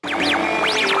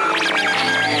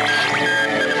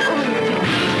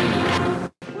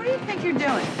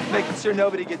sure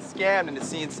nobody gets scammed into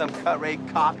seeing some cut-rate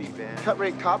copy band.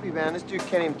 Cut-rate copy band? This dude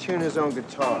can't even tune his own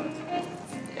guitar.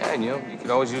 Yeah, and you could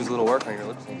always use a little work on your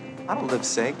lip sync. I don't lip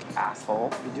sync,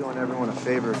 asshole. You'd be doing everyone a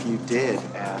favor if you did,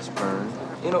 ass burn.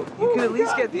 You could at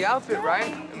least get the outfit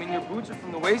right. I mean, your boots are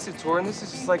from the Wasted Tour, and this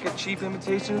is just like a cheap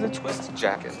imitation of the Twisted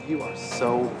jacket. You are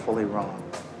so fully wrong.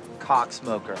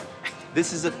 Cocksmoker.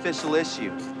 This is official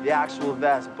issue. The actual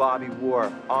vest Bobby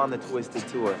wore on the Twisted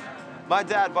Tour. My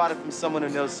dad bought it from someone who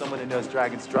knows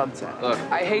Dragon's drum tech. Look,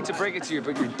 I hate to break it to you,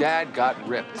 but your dad got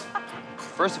ripped.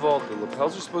 First of all, the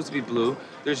lapels are supposed to be blue.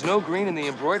 There's no green in the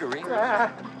embroidery.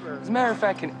 As a matter of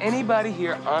fact, can anybody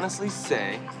here honestly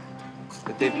say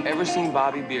that they've ever seen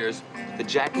Bobby Beers with a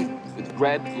jacket with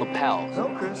red lapels?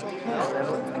 No, Chris, I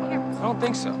can't. I don't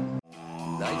think so.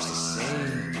 Life's the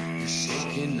same, you're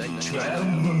shaking like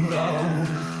tremolo.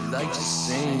 Life's the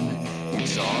same,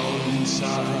 it's all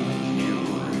inside you.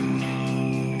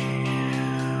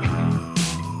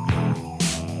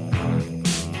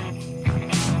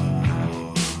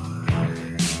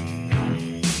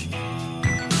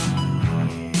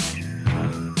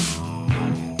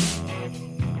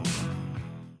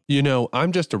 You know,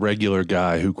 I'm just a regular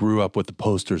guy who grew up with the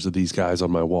posters of these guys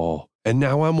on my wall, and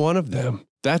now I'm one of them.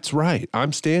 That's right.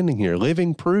 I'm standing here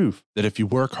living proof that if you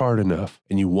work hard enough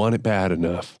and you want it bad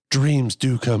enough, dreams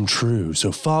do come true.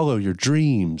 So follow your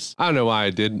dreams. I don't know why I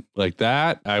did like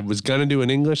that. I was going to do an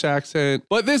English accent,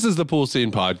 but this is the Pool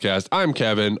Scene Podcast. I'm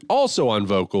Kevin. Also on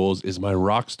vocals is my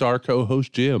rock star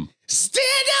co-host, Jim.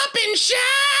 Stand up and shout!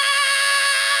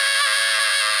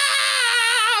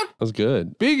 That was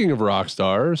good. Speaking of rock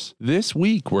stars, this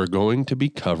week we're going to be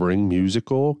covering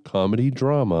musical comedy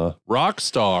drama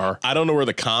Rockstar. I don't know where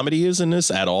the comedy is in this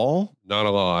at all. Not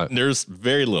a lot. There's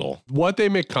very little. What they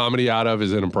make comedy out of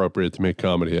is inappropriate to make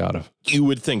comedy out of. You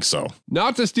would think so.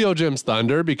 Not to steal Jim's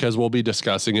thunder, because we'll be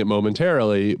discussing it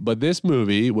momentarily, but this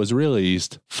movie was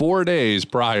released 4 days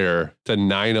prior to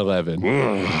 9/11.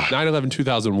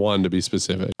 9/11/2001 to be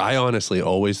specific. I honestly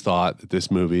always thought that this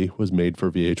movie was made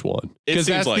for VH1. Because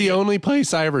that's like the only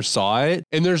place I ever saw it.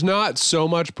 And there's not so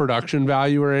much production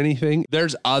value or anything.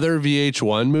 There's other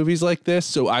VH1 movies like this,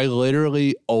 so I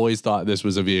literally always thought this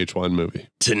was a VH1 movie.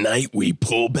 Tonight we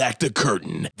pull back the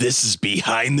curtain. This is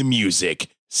Behind the Music.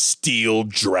 Steel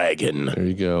Dragon. There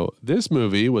you go. This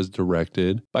movie was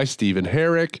directed by Stephen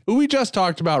Herrick, who we just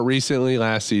talked about recently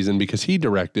last season because he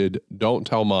directed Don't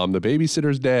Tell Mom the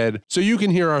Babysitter's Dead. So you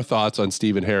can hear our thoughts on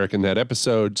Stephen Herrick in that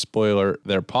episode. Spoiler,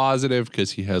 they're positive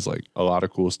because he has like a lot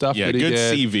of cool stuff that he did.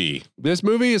 Yeah, good CV. This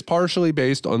movie is partially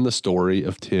based on the story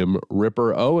of Tim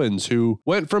Ripper Owens, who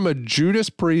went from a Judas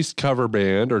Priest cover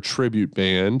band or tribute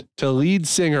band to lead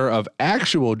singer of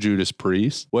actual Judas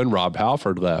Priest when Rob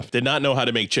Halford left. Did not know how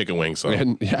to make chicken wings. So.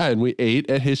 And we ate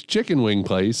at his chicken wing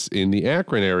place in the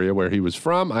Akron area where he was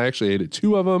from. I actually ate at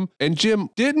 2 of them. And Jim,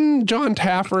 didn't John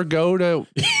Taffer go to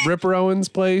Ripper Owens'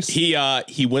 place? He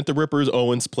went to Ripper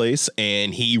Owens' place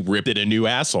and he ripped it a new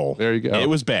asshole. There you go. It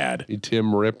was bad.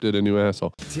 Tim ripped it a new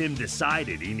asshole. Tim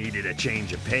decided he needed a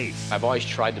change of pace. I've always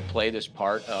tried to play this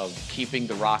part of keeping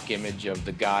the rock image of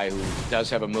the guy who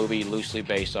does have a movie loosely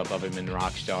based off of him in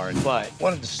Rockstar, but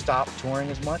wanted to stop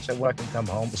touring as much. I wanted to come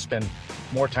home to spend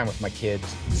more time with my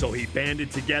kids. So he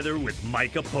banded together with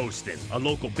Micah Poston, a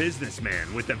local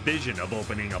businessman with a vision of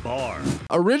opening a bar.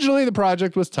 Originally, the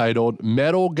project was titled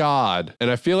Metal God,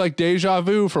 and I feel like deja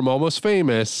vu from Almost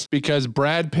Famous because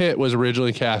Brad Pitt was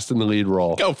originally cast in the lead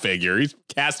role. Go figure. He's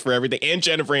cast for everything, and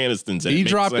Jennifer Aniston's in it. He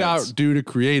dropped out due to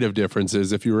creative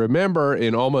differences. If you remember,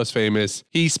 in Almost Famous,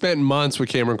 he spent months with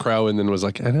Cameron Crowe and then was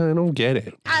like, I don't get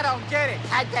it. I don't get it.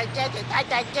 I don't get it. I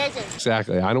don't get it.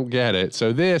 Exactly. I don't get it.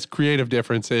 So this creative differences,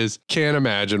 can't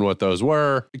imagine what those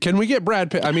were. Can we get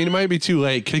Brad Pitt? I mean, it might be too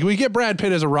late. Can we get Brad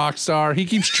Pitt as a rock star? He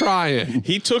keeps trying.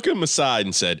 He took him aside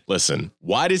and said, listen,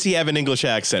 why does he have an English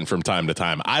accent from time to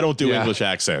time? I don't do English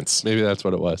accents. Maybe that's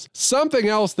what it was. Something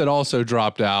else that also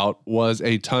dropped out was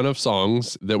a ton of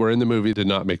songs that were in the movie did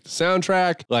not make the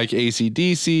soundtrack, like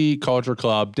AC/DC, Culture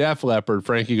Club, Def Leppard,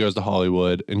 Frankie Goes to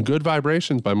Hollywood, and Good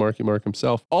Vibrations by Marky Mark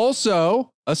himself.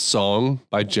 Also, a song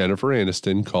by Jennifer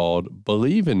Aniston called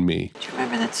Believe in Me. Do you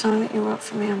remember that song that you wrote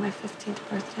for me on my 15th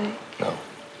birthday? No.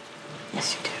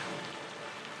 Yes, you do.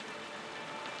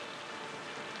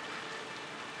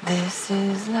 This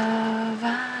is love,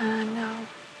 I know.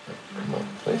 Come on,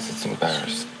 please, it's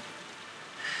embarrassing.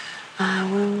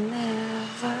 I will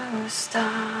never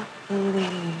stop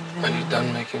believing. Are you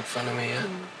done making fun of me yet?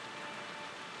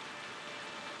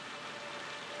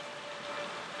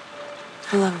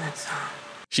 I love that song.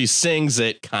 She sings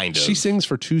it, kind of. She sings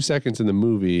for 2 seconds in the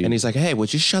movie. And he's like, hey,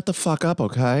 would you shut the fuck up,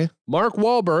 okay? Mark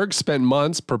Wahlberg spent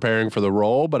months preparing for the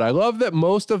role, but I love that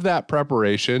most of that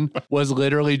preparation was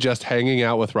literally just hanging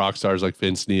out with rock stars like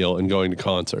Vince Neil and going to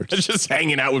concerts. Just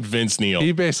hanging out with Vince Neil.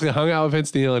 He basically hung out with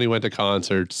Vince Neil and he went to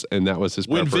concerts, and that was his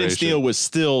preparation. When Vince Neil was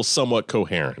still somewhat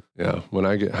coherent. Yeah, when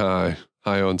I get high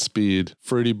on speed,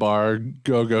 fruity bar,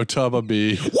 go tubba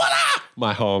bee.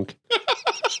 My honk.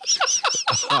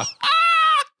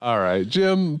 All right,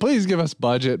 Jim, please give us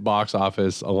budget, box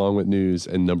office, along with news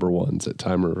and number ones at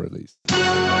time of release.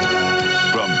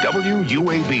 From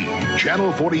WUAB,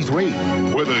 Channel 43,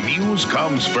 where the news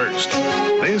comes first.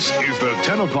 This is the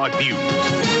 10 o'clock news.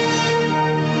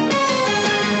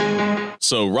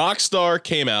 So Rockstar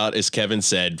came out, as Kevin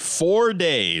said, 4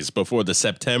 days before the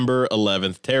September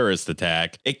 11th terrorist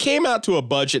attack. It came out to a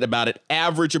budget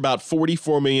average about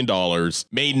 $44 million,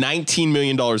 made $19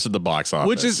 million at the box office.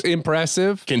 Which is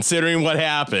impressive. Considering what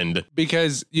happened.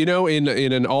 Because, in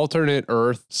an alternate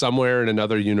Earth, somewhere in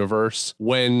another universe,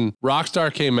 when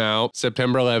Rockstar came out,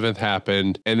 September 11th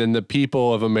happened, and then the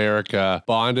people of America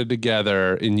bonded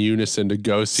together in unison to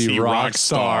go see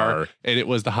Rockstar, and it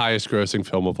was the highest grossing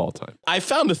film of all time. I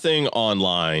found a thing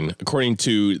online, according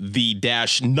to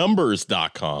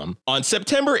the-numbers.com. On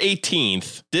September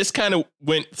 18th, this kind of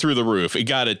went through the roof. It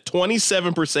got a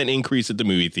 27% increase at the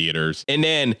movie theaters. And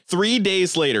then 3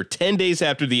 days later, 10 days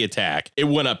after the attack, it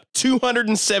went up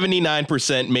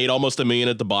 279%, made almost $1 million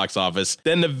at the box office.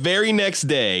 Then the very next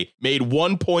day, made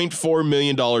 $1.4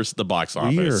 million at the box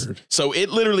office. Weird. So it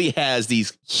literally has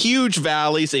these huge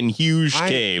valleys and huge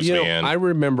caves, man. I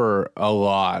remember a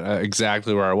lot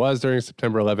exactly where I was during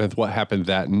September 11th, what happened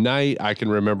that night. I can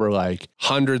remember like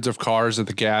hundreds of cars at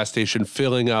the gas station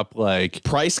filling up, like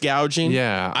price gouging.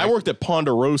 Yeah. I worked at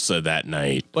Ponderosa that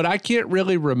night. But I can't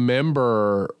really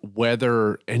remember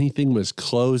whether anything was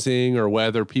closing or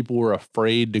whether people were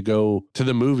afraid to go to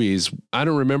the movies. I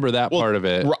don't remember that part of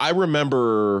it. I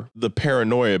remember the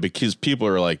paranoia because people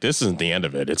are like, this isn't the end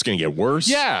of it. It's going to get worse.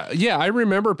 Yeah. I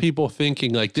remember people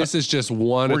thinking like, this is just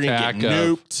one attack. We're going to get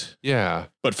nuked. Yeah.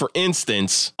 But for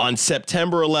instance, on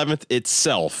September 11th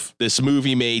itself, this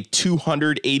movie made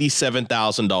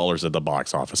 $287,000 at the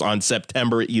box office on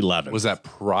September 11th. Was that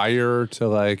prior to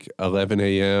like 11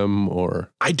 a.m.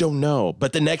 or? I don't know.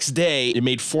 But the next day, it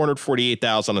made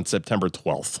 $448,000 on September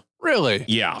 12th. Really?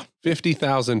 Yeah.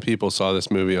 50,000 people saw this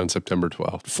movie on September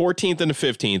 12th. 14th and the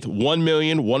 15th, 1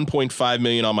 million, 1.5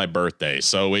 million on my birthday.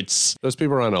 So it's... Those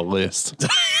people are on a list.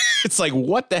 It's like,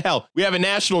 what the hell? We have a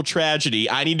national tragedy.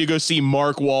 I need to go see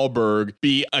Mark Wahlberg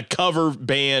be a cover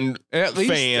band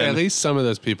fan. At least some of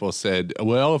those people said,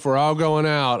 well, if we're all going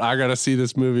out, I got to see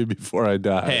this movie before I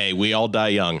die. Hey, we all die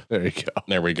young. There you go.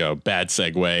 There we go. Bad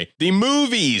segue. The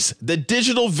movies, the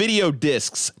digital video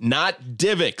discs, not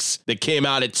DivX, that came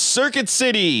out at Circuit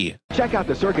City. Check out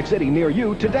the Circuit City near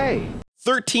you today.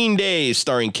 13 Days,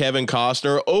 starring Kevin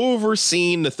Costner,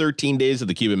 overseeing the 13 Days of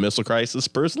the Cuban Missile Crisis.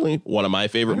 Personally, one of my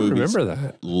favorite movies. Remember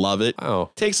that? Love it. Wow.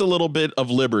 Takes a little bit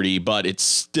of liberty, but it's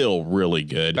still really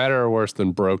good. Better or worse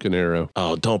than Broken Arrow?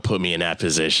 Oh, don't put me in that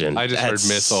position. I just heard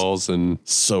missiles and...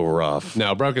 So rough.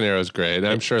 No, Broken Arrow is great.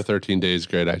 I'm sure 13 Days is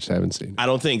great. I just haven't seen it. I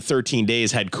don't think 13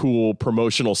 Days had cool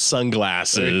promotional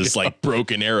sunglasses like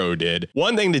Broken Arrow did.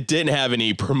 One thing that didn't have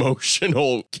any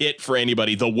promotional kit for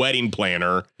anybody, The Wedding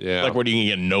Planner. Yeah. Like, where do you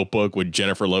get a notebook with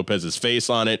Jennifer Lopez's face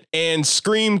on it? And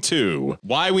Scream 2.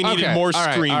 Why we needed more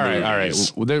Scream movies. All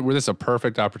right. Well, this is a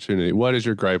perfect opportunity. What is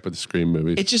your gripe with the Scream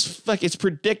movies? It's just like, it's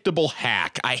predictable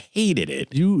hack. I hated it.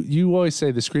 You always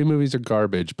say the Scream movies are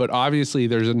garbage, but obviously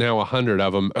there's now 100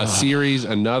 of them. A series,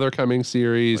 another coming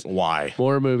series. Why?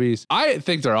 More movies. I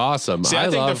think they're awesome. See, I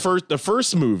think the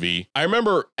first movie, I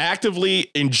remember actively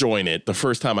enjoying it the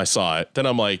first time I saw it. Then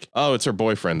I'm like, oh, it's her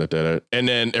boyfriend that did it. And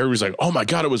then everybody's like, oh my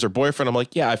God, it was her boyfriend. I'm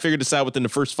like, yeah, I figured this out within the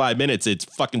first 5 minutes. It's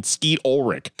fucking Skeet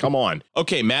Ulrich. Come on.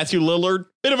 Okay, Matthew Lillard,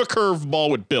 bit of a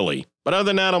curveball with Billy. But other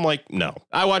than that, I'm like, no.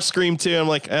 I watched Scream 2. I'm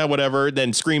like, whatever.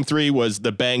 Then Scream 3 was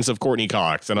the bangs of Courtney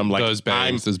Cox. And I'm like,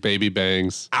 those baby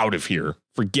bangs. Out of here.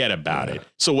 Forget about it.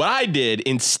 So what I did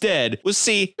instead was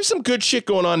see, there's some good shit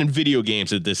going on in video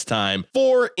games at this time.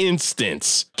 For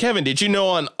instance, Kevin, did you know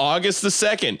on August the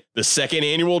 2nd, the second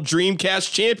annual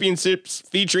Dreamcast Championships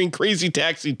featuring Crazy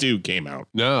Taxi 2 came out?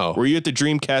 No. Were you at the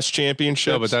Dreamcast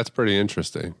Championships? No, but that's pretty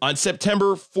interesting. On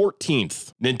September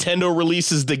 14th, Nintendo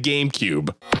releases the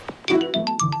GameCube.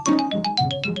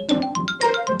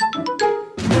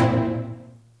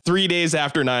 Three days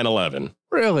after 9/11.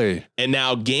 Really? And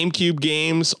now GameCube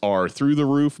games are through the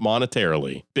roof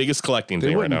monetarily. Biggest collecting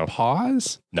thing right now.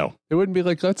 Pause? No. It wouldn't be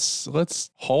like, let's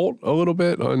halt a little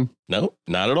bit on... No,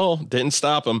 not at all. Didn't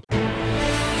stop them.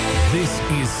 This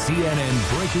is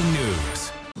CNN Breaking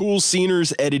News. Cool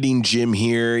Sceners editing Jim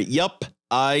here. Yup,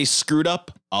 I screwed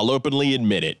up. I'll openly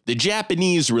admit it. The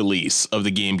Japanese release of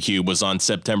the GameCube was on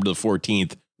September the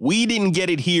 14th. We didn't get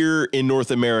it here in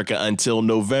North America until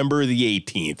November the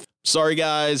 18th. Sorry,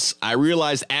 guys. I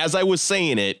realized as I was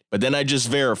saying it, but then I just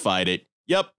verified it.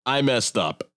 Yep, I messed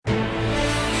up.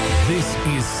 This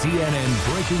is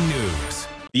CNN Breaking News.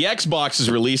 The Xbox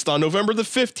is released on November the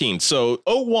 15th, so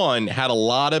 01 had a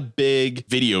lot of big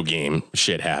video game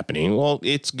shit happening. Well,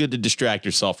 it's good to distract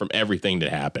yourself from everything that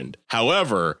happened.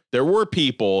 However, there were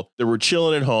people that were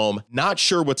chilling at home, not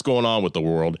sure what's going on with the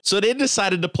world, so they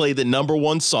decided to play the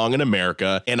 #1 song in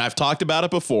America, and I've talked about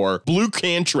it before, Blue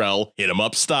Cantrell, Hit 'Em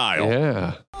Up Style.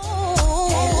 Yeah.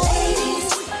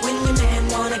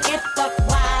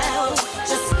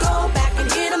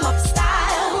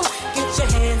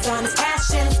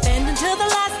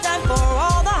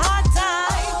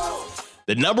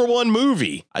 The #1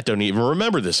 movie, I don't even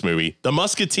remember this movie, The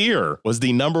Musketeer, was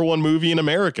the #1 movie in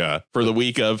America for the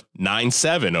week of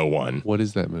 9/7/01. What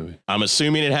is that movie? I'm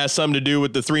assuming it has something to do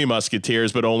with the Three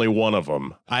Musketeers, but only one of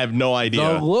them. I have no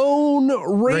idea. The Lone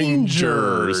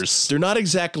Rangers. They're not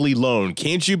exactly lone.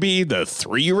 Can't you be the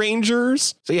Three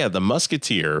Rangers? So yeah, The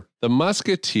Musketeer. The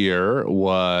Musketeer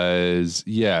was,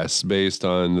 yes, based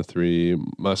on the Three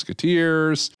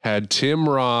Musketeers, had Tim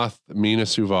Roth, Mina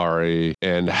Suvari,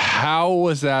 and how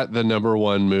was that the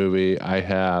 #1 movie? I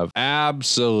have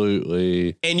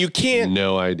absolutely and you can't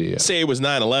no idea. Say it was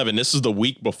 9/11. This is the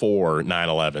week before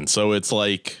 9/11. So it's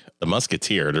like The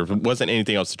Musketeer. There wasn't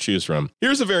anything else to choose from.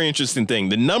 Here's a very interesting thing.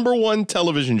 The #1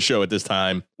 television show at this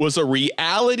time was a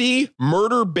reality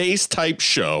murder-based type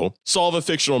show, solve a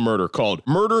fictional murder called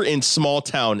Murder in Small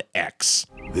Town X.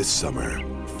 This summer,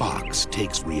 Fox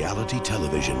takes reality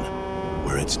television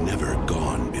where it's never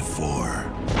gone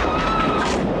before.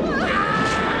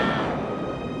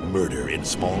 Murder in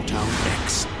Small Town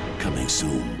X, coming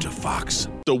soon to Fox.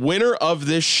 The winner of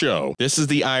this show, this is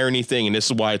the irony thing, and this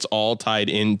is why it's all tied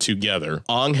in together.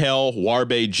 Angel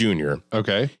Warbe Jr.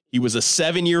 Okay. He was a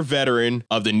 7-year veteran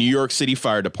of the New York City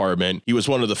Fire Department. He was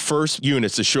one of the first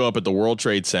units to show up at the World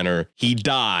Trade Center. He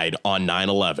died on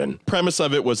 9/11. Premise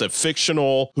of it was a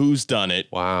fictional whodunit.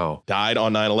 Wow. Died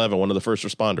on 9/11, one of the first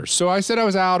responders. So I said I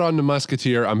was out on The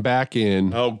Musketeer. I'm back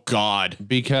in. Oh, God.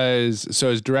 Because,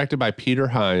 so it's directed by Peter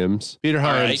Hyams. Peter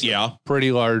Hyams, right, yeah.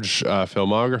 Pretty large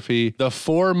filmography. The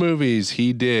 4 movies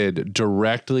he did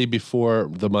directly before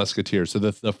The Musketeer. So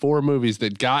the 4 movies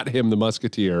that got him The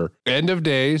Musketeer: End of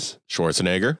Days,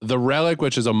 Schwarzenegger, The Relic,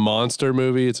 which is a monster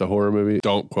movie. It's a horror movie.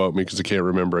 Don't quote me because I can't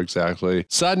remember exactly.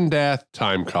 Sudden Death,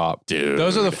 Time Cop. Dude.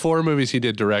 Those are the 4 movies he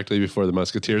did directly before The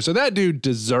Musketeer. So that dude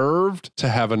deserved to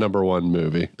have a #1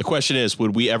 movie. The question is,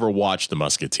 would we ever watch The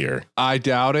Musketeer? I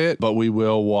doubt it, but we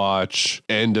will watch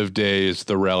End of Days,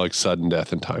 The Relic, Sudden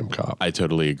Death, and Time Cop. I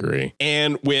totally agree.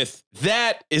 And with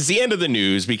that is the end of the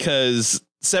news, because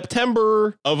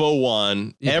September of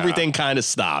 01, everything kind of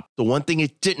stopped. The one thing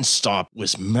it didn't stop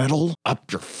was metal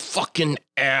up your fucking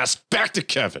ass. Back to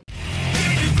Kevin.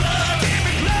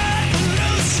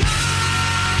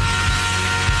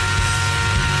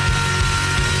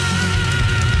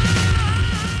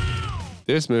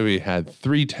 This movie had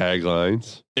 3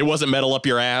 taglines. It wasn't metal up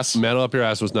your ass? Metal up your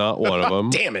ass was not one of them.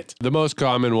 Damn it. The most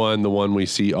common one, the one we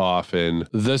see often,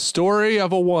 the story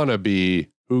of a wannabe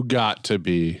who got to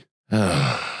be.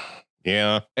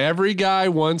 Yeah. Every guy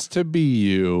wants to be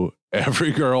you.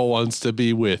 Every girl wants to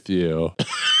be with you.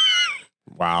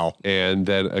 Wow. And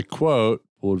then a quote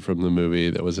pulled from the movie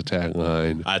that was a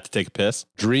tagline. I have to take a piss.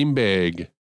 Dream big,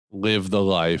 live the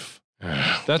life.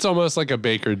 That's almost like a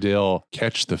Baker Dill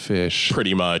catch the fish.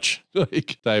 Pretty much.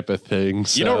 Like type of thing.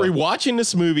 So. You know, rewatching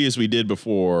this movie as we did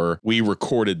before we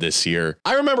recorded this year,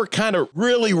 I remember kind of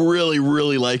really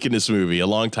liking this movie a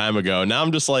long time ago. Now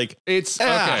I'm just like, it's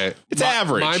okay. It's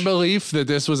average. My belief that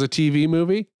this was a TV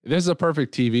movie. This is a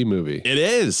perfect TV movie. It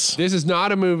is. This is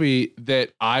not a movie that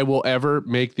I will ever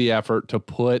make the effort to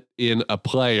put in a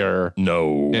player.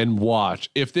 No. And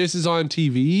watch. If this is on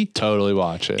TV, totally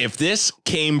watch it. If this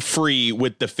came free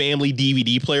with the family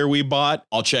DVD player we bought,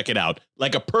 I'll check it out.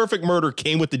 Like A Perfect Murder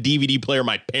came with the DVD player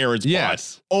my parents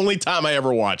bought. Only time I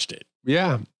ever watched it.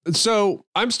 Yeah. So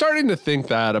I'm starting to think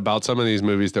that about some of these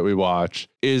movies that we watch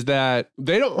is that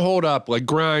they don't hold up. Like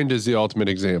Grind is the ultimate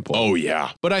example. Oh,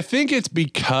 yeah. But I think it's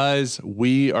because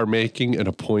we are making an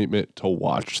appointment to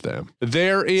watch them.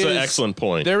 There is an excellent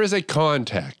point. There is a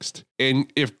context.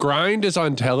 And if Grind is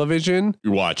on television,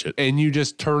 you watch it. And you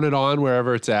just turn it on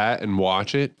wherever it's at and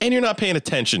watch it. And you're not paying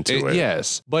attention to it.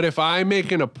 Yes. But if I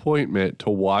make an appointment to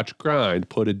watch Grind,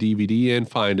 put a DVD in,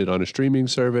 find it on a streaming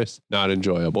service, not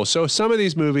enjoyable. So some of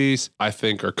these movies, I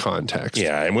think, are context.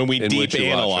 Yeah, and when we deep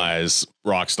analyze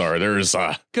Rockstar, there's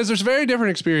because there's a very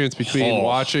different experience between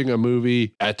watching a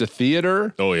movie at the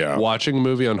theater, watching a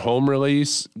movie on home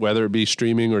release, whether it be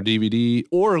streaming or DVD,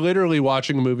 or literally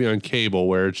watching a movie on cable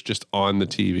where it's just on the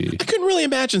TV. I couldn't really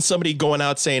imagine somebody going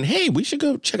out saying, hey, we should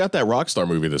go check out that Rockstar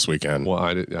movie this weekend. Well,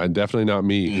 I definitely not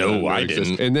me. No, I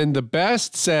didn't. And then the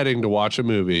best setting to watch a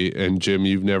movie, and Jim,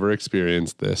 you've never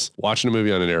experienced this, watching a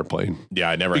movie on an airplane.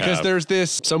 Yeah, I never Because have.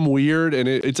 there's some weird, and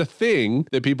it's a thing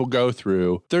that people go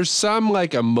through. There's some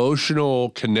like emotional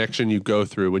connection you go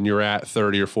through when you're at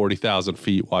 30 or 40,000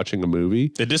 feet watching a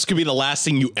movie. That this could be the last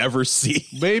thing you ever see.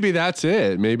 Maybe that's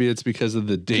it. Maybe it's because of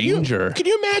the danger. Can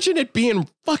you imagine it being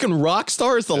fucking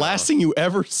Rockstar is the last thing you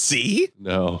ever see?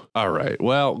 No. All right.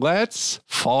 Well, let's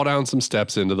fall down some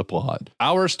steps into the plot.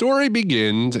 Our story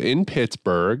begins in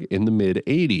Pittsburgh in the mid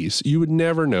 80s. You would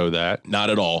never know that. Not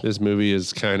at all. This movie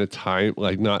is kind of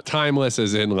not timeless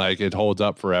as in like it holds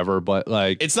up forever, but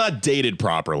like it's not dated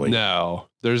properly. No.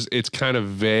 It's kind of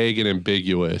vague and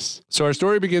ambiguous. So our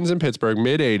story begins in Pittsburgh,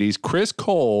 mid-80s. Chris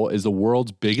Cole is the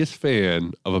world's biggest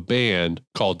fan of a band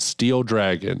called Steel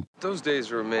Dragon. Those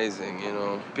days were amazing, you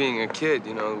know. Being a kid,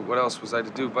 you know, what else was I to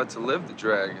do but to live the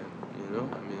dragon, you know?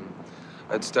 I mean,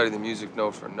 I'd study the music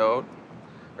note for note.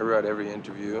 I read every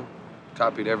interview,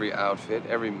 copied every outfit,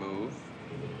 every move,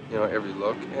 you know, every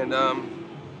look. And I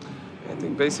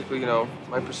think basically, you know,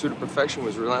 my pursuit of perfection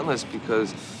was relentless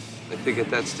because I think at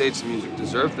that stage, the music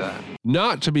deserved that.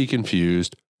 Not to be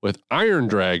confused with Iron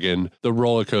Dragon, the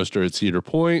roller coaster at Cedar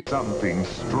Point. Something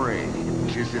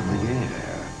strange is in the air.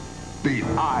 The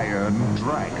Iron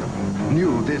Dragon.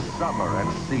 New this summer at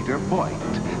Cedar Point.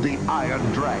 The Iron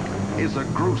Dragon is a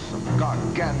gruesome,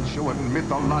 gargantuan,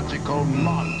 mythological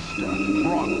monster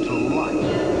brought to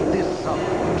life. This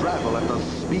summer, travel at the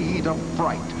speed of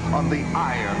fright on the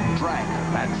Iron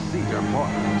Dragon at Cedar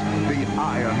Point. The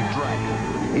Iron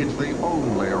Dragon. It's the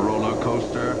only roller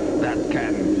coaster that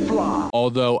can fly.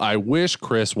 Although I wish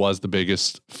Chris was the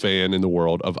biggest fan in the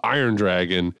world of Iron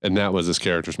Dragon, and that was his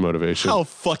character's motivation. How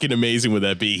fucking amazing would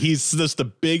that be? He's just the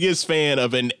biggest fan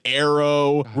of an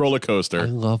Arrow roller coaster. I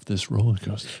love this roller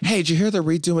coaster. Hey, did you hear they're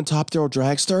redoing Top Thrill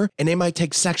Dragster? And they might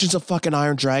take sections of fucking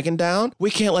Iron Dragon down?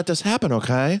 We can't let this happen,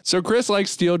 okay? So Chris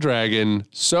likes Steel Dragon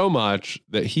so much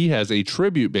that he has a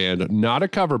tribute band, not a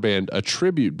cover band, a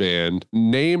tribute band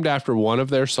named after one of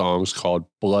their songs called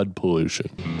Blood Pollution.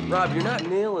 Rob, you're not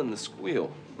nailing the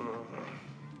squeal.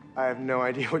 I have no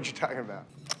idea what you're talking about.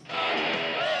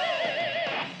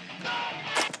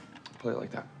 Play it like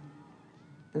that.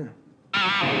 Yeah.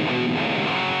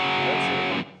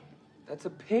 That's it. That's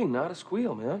a ping, not a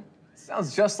squeal, man.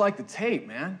 Sounds just like the tape,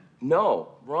 man. No,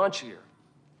 raunchier.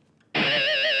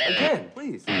 Again,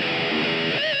 please. That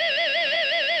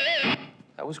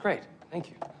was great. Thank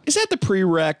you. Is that the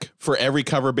prereq for every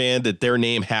cover band that their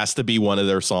name has to be one of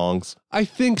their songs? I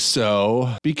think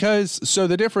so, because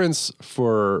the difference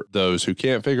for those who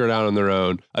can't figure it out on their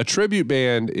own, a tribute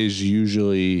band is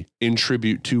usually in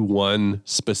tribute to one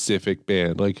specific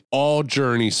band, like all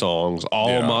Journey songs,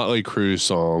 all Motley Crue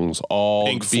songs, all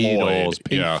Pink Beatles,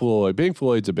 Floyd. Floyd. Pink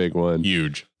Floyd's a big one.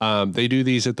 Huge. They do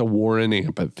these at the Warren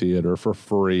Amphitheater for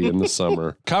free in the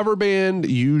summer. Cover band,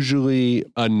 usually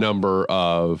a number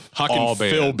of all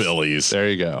bands. Philbillies. There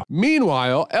you go.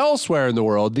 Meanwhile, elsewhere in the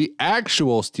world, the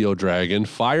actual Steel Dragon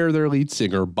fire their lead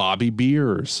singer, Bobby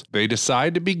Beers. They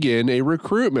decide to begin a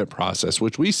recruitment process,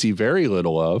 which we see very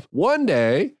little of. One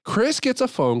day, Chris gets a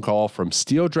phone call from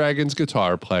Steel Dragon's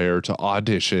guitar player to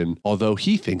audition, although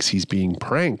he thinks he's being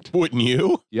pranked. Wouldn't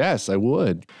you? Yes, I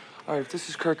would. All right, if this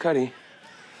is Kurt Cuddy,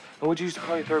 and what'd you used to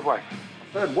call your third wife?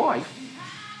 Third wife?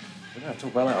 We don't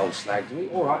talk about that old slag, do we?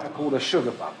 All right, I called her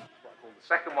Sugar Bum. I called the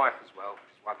second wife as well,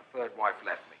 which is why the third wife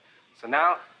left me. So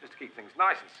now, just to keep things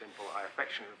nice and simple, I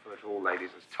affectionately refer to all ladies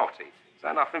as Totty. Is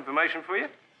that enough information for you?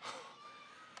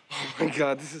 Oh my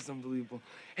God, this is unbelievable.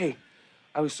 Hey,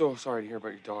 I was so sorry to hear about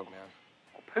your dog, man.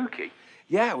 Pookie?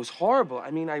 Yeah, it was horrible. I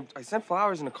mean, I sent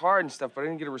flowers and a card and stuff, but I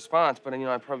didn't get a response. But,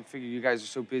 I probably figured you guys are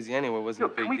so busy anyway, it wasn't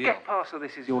Look, a big can we deal. get past all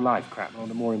this is your life crap and on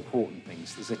the more important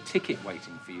things? There's a ticket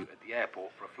waiting for you at the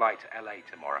airport for a flight to LA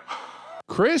tomorrow.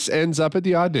 Chris ends up at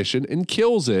the audition and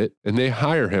kills it, and they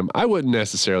hire him. I wouldn't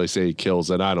necessarily say he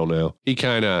kills it. I don't know. He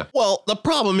kind of... Well, the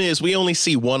problem is we only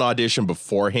see one audition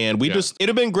beforehand. It'd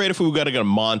have been great if we got to get a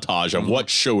montage of what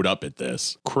showed up at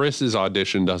this. Chris's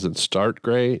audition doesn't start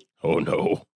great. Oh,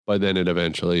 no. but then it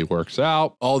eventually works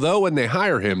out. Although when they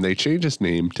hire him, they change his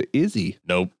name to Izzy.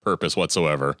 No purpose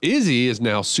whatsoever. Izzy is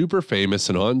now super famous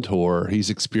and on tour. He's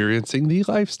experiencing the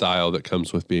lifestyle that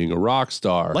comes with being a rock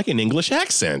star. Like an English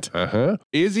accent.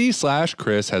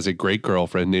 Izzy/Chris has a great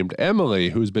girlfriend named Emily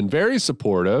who's been very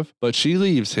supportive, but she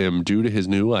leaves him due to his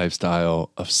new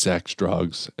lifestyle of sex,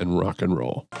 drugs, and rock and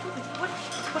roll.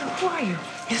 Who are you?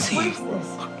 Izzy. What is this?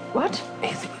 What?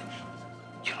 Izzy,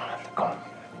 you don't have to call me.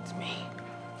 It's me.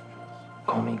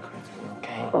 Call me Chrissy,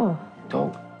 okay? Oh.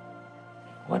 Don't.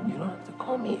 What? You don't have to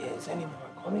call me Iz anymore.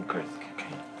 Call me Chrissy,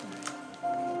 okay?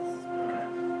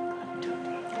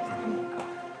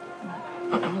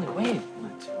 Emily, wait.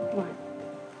 What?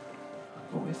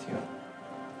 I'll go with you.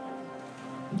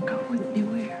 Go with me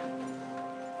where?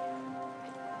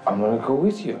 I'm gonna go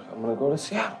with you. I'm gonna go to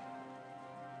Seattle.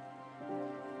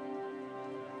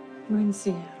 We're in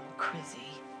Seattle, Chrissy.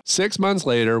 6 months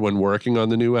later, when working on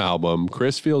the new album,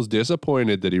 Chris feels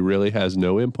disappointed that he really has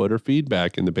no input or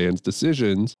feedback in the band's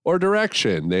decisions or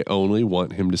direction. They only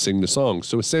want him to sing the songs,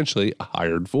 so essentially a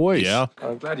hired voice. Yeah.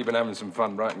 I'm glad you've been having some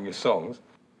fun writing your songs.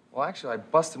 Well, actually, I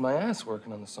busted my ass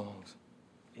working on the songs.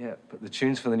 Yeah, but the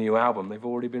tunes for the new album, they've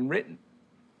already been written.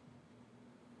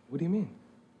 What do you mean?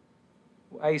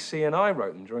 Well, AC and I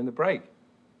wrote them during the break.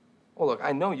 Well, look,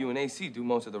 I know you and AC do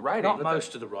most of the writing. Not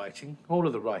most of the writing, all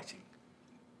of the writing.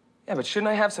 Yeah, but shouldn't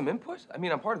I have some input? I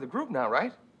mean, I'm part of the group now,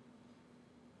 right?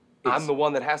 I'm the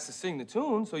one that has to sing the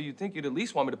tune, so you'd think you'd at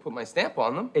least want me to put my stamp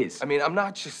on them. I mean, I'm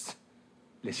not just...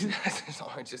 Listen. You guys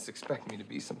aren't just expecting me to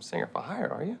be some singer for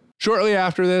hire, are you? Shortly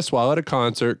after this, while at a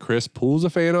concert, Chris pulls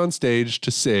a fan on stage to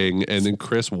sing, and then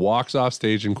Chris walks off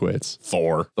stage and quits.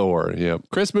 Thor, yep.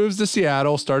 Chris moves to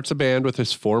Seattle, starts a band with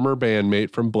his former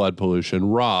bandmate from Blood Pollution,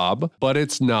 Rob, but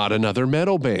it's not another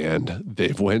metal band.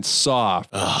 They've went soft.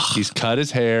 Ugh. He's cut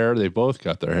his hair. They both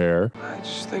cut their hair. I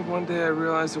just think one day I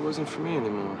realized it wasn't for me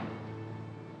anymore.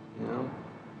 You know?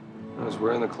 I was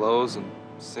wearing the clothes and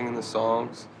singing the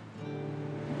songs.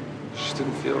 It just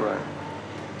didn't feel right.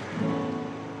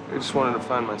 I just wanted to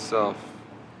find myself,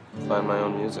 find my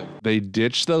own music. They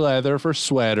ditched the leather for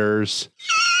sweaters.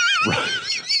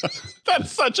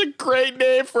 That's such a great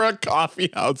name for a coffee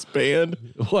house band.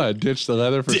 What? Ditch the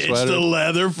leather for sweaters? Ditch the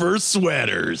leather for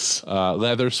sweaters.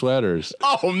 Leather sweaters.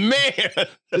 Oh, man.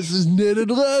 This is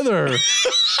knitted leather.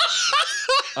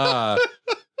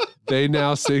 They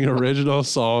now sing original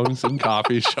songs in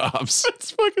coffee shops.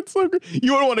 It's fucking so good.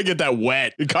 You wouldn't want to get that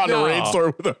wet. You caught in a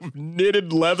rainstorm with a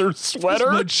knitted leather sweater.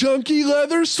 It's my chunky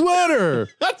leather sweater.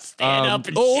 Stand up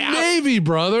and Old shout. Navy,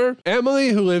 brother. Emily,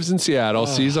 who lives in Seattle,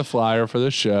 sees a flyer for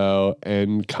the show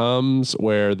and comes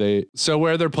where they're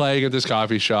playing at this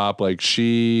coffee shop. Like,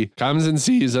 she comes and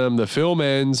sees them. The film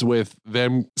ends with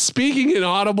them speaking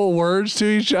inaudible words to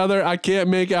each other. I can't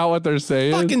make out what they're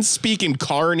saying. Fucking speaking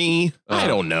carny. I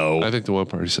don't know. I think the one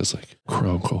part he says like,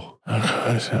 Crunkle.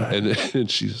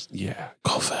 And she's, yeah.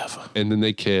 And then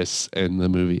they kiss and the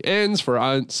movie ends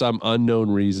for some unknown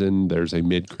reason. There's a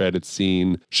mid-credit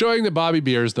scene showing that Bobby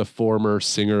Beers, the former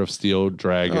singer of Steel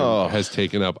Dragon, has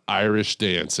taken up Irish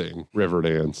dancing, river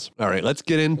dance. All right, let's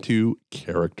get into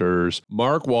characters.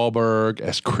 Mark Wahlberg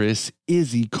as Chris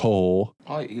Izzy Cole.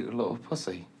 I eat a lot of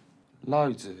pussy.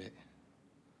 Loads of it.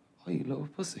 I eat a lot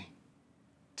of pussy.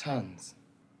 Tons.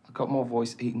 I got more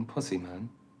voice eating pussy, man.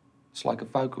 It's like a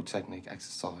vocal technique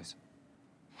exercise.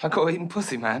 I got eating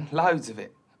pussy, man. Loads of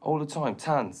it. All the time.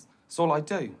 Tons. That's all I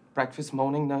do. Breakfast,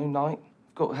 morning, noon, night.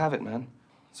 I've got to have it, man.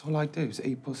 That's all I do is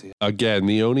eat pussy. Again,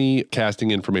 the only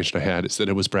casting information I had is that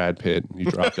it was Brad Pitt and he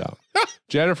dropped out.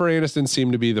 Jennifer Aniston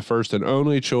seemed to be the first and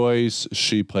only choice.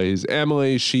 She plays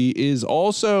Emily. She is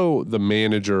also the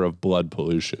manager of Blood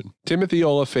Pollution. Timothy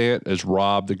Olyphant as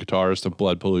Rob, the guitarist of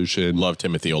Blood Pollution. Love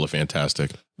Timothy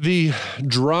Olyphant-tastic. The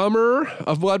drummer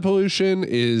of Blood Pollution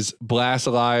is Blas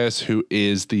Elias, who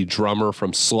is the drummer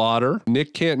from Slaughter.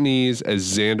 Nick Cantonese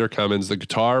as Xander Cummins, the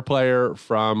guitar player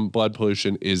from Blood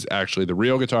Pollution, is actually the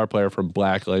real guitar player from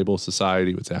Black Label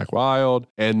Society with Zakk Wylde.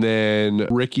 And then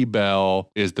Ricky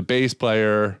Bell is the bass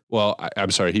player. Well,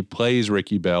 I'm sorry, he plays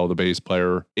Ricky Bell, the bass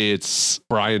player. It's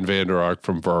Brian Vander Ark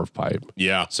from Verve Pipe.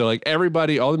 Yeah. So like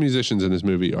everybody, all the musicians in this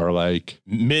movie are like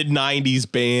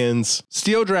mid-90s bands.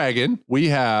 Steel Dragon, we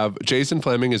have Jason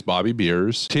Fleming as Bobby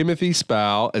Beers, Timothy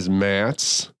Spall as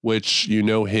Mats, which you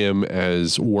know him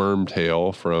as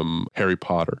Wormtail from Harry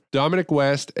Potter. Dominic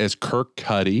West as Kirk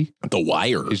Cuddy. The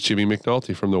Wire. Is Jimmy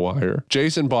McNulty from The Wire.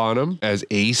 Jason Bonham as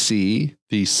AC,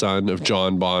 the son of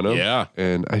John Bonham. Yeah.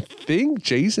 And I think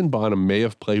Jason Bonham may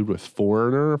have played with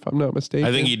Foreigner, if I'm not mistaken.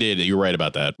 I think he did. You're right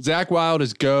about that. Zach Wilde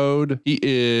is Goad. He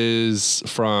is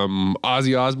from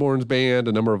Ozzy Osbourne's band,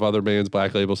 a number of other bands,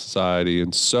 Black Label Society,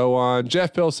 and so on.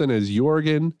 Jeff Pilson is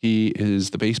Jorgen. He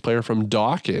is the bass player from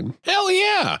Dawkins. Hell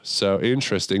yeah. So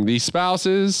interesting. The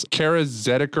spouses, Kara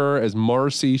Zedeker as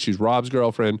Marcy. She's Rob's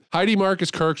girlfriend. Heidi Mark is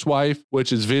Kirk's wife,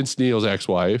 which is Vince Neil's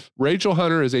ex-wife. Rachel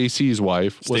Hunter is AC's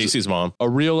wife. Stacy's mom. A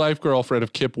real-life girlfriend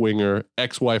of Kip Winger,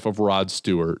 ex-wife of Rod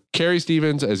Stewart. Carrie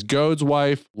Stevens as Goad's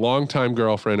wife, longtime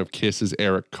girlfriend of Kiss's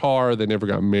Eric Carr. They never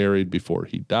got married before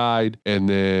he died. And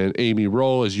then Amy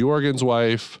Roll is Jorgen's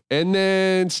wife. And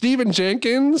then Stephen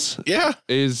Jenkins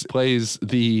plays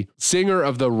the singer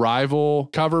of the Rival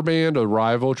cover band, a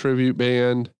Rival tribute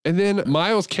band. And then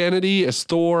Miles Kennedy as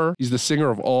Thor. He's the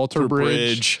singer of Alter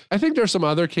Bridge. I think there's some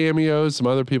other cameos. Some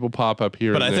other people pop up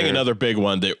here. But I think another big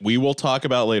one that we will talk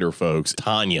about later, folks,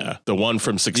 Tanya, the one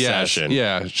from Succession.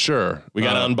 Yes, yeah, sure. We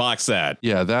got to unbox that.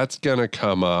 Yeah, that's going to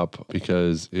come up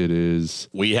because it is...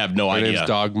 We have no idea. It's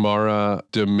Dagmara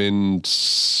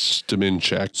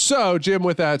Dominchek. So, Jim,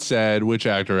 with that said, which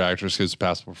actor or actress gives a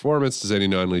passable performance? Does any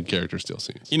non-lead character steal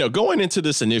scenes? You know, going into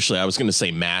this initially, I was going to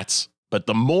say Matt's. But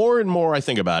the more and more I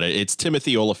think about it, it's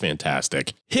Timothy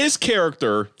Olyphantastic. His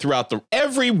character throughout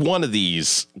every one of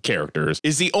these characters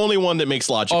is the only one that makes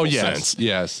logical sense.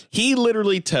 Yes. He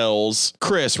literally tells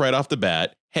Chris right off the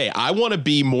bat, hey, I want to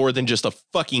be more than just a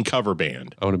fucking cover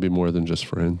band. I want to be more than just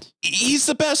friends. He's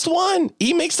the best one.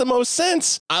 He makes the most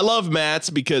sense. I love Matt's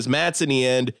because Matt's in the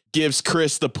end gives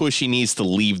Chris the push he needs to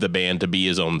leave the band to be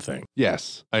his own thing.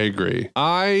 Yes, I agree.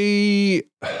 I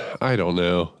don't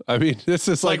know. I mean, this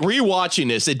is like rewatching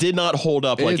this, it did not hold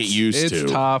up like it used to.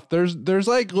 It's tough. There's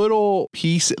like little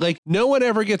pieces, like no one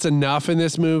ever gets enough in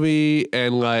this movie,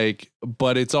 and like,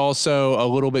 but it's also a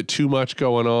little bit too much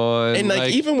going on. And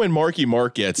like even when Marky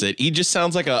Mark gets it, he just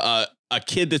sounds like a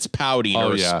kid that's pouting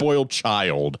or a spoiled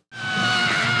child. What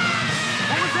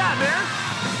was that, man?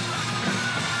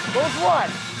 What was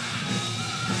what?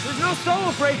 There's no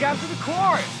solo break after the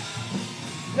chorus.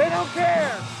 They don't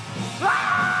care.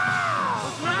 Ah!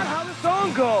 That's not how the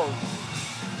song goes.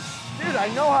 Dude, I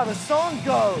know how the song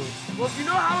goes. Well, if you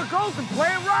know how it goes, then play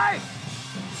it right.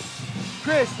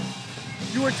 Chris,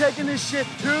 you were taking this shit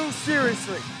too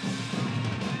seriously.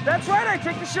 That's right, I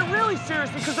take this shit really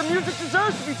seriously because the music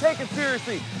deserves to be taken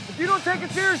seriously. If you don't take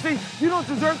it seriously, you don't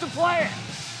deserve to play it.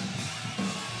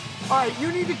 All right,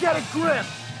 you need to get a grip.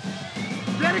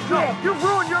 Get a grip. You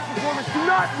ruined your performance. Do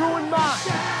not ruin mine.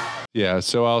 Yeah,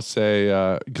 so I'll say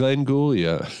Glenn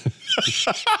Guglia.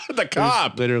 The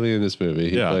cop. Literally in this movie.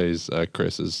 He plays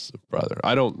Chris's brother.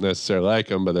 I don't necessarily like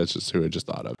him, but that's just who I just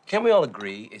thought of. Can't we all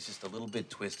agree it's just a little bit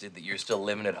twisted that you're still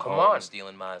living at home and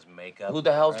stealing Ma's makeup? Who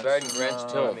the hell's buried in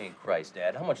Grant's tomb? I mean, Christ,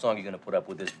 Dad, how much longer are you going to put up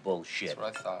with this bullshit? That's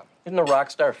what I thought. Isn't a rock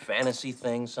star fantasy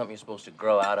thing something you're supposed to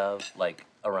grow out of, like,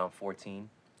 around 14?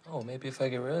 Oh, maybe if I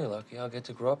get really lucky, I'll get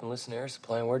to grow up and listen to Air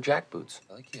Supply and wear jackboots.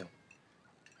 Like you.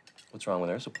 What's wrong with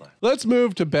Air Supply? Let's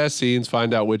move to best scenes,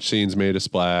 find out which scenes made a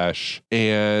splash.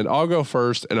 And I'll go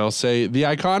first, and I'll say the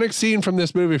iconic scene from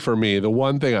this movie for me, the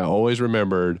one thing I always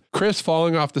remembered, Chris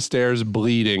falling off the stairs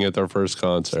bleeding at their first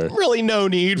concert. Really no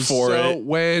need for it. So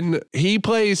when he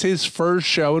plays his first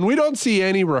show, and we don't see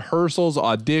any rehearsals,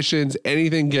 auditions,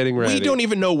 anything getting ready. We don't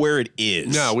even know where it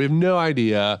is. No, we have no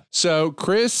idea. So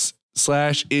Chris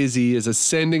 / Izzy is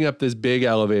ascending up this big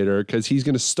elevator because he's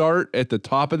going to start at the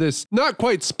top of this not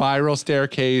quite spiral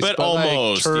staircase, but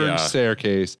almost like turned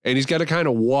staircase. And he's got to kind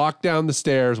of walk down the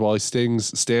stairs while he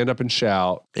sings Stand Up and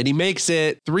Shout. And he makes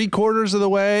it 3/4 of the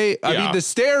way. I mean, the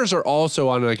stairs are also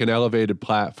on like an elevated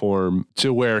platform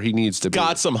to where he needs to be.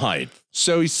 Got some height.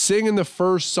 So he's singing the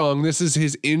first song. This is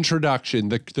his introduction.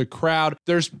 The crowd,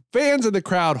 there's fans in the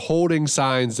crowd holding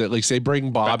signs that like say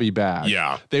bring Bobby back.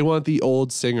 Yeah. They want the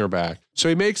old singer back. So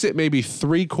he makes it maybe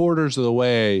 3/4 of the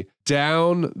way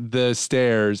down the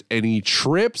stairs and he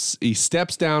trips. He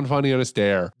steps down funny on a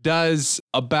stair, does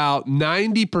about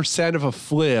 90% of a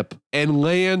flip and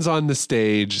lands on the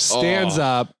stage, stands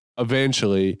up.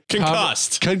 Eventually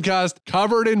concussed,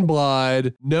 covered in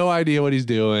blood, no idea what he's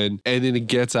doing, and then he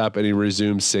gets up and he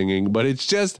resumes singing. But it's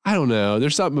just, I don't know,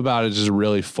 there's something about it just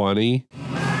really funny.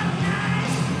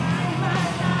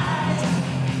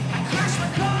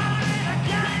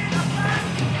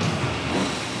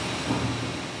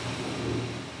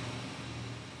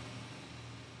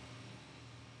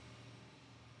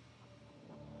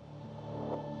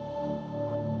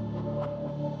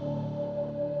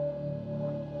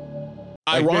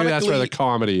 ironically, maybe that's where the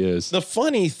comedy is. The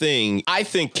funny thing, I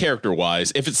think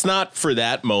character-wise, if it's not for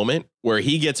that moment where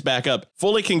he gets back up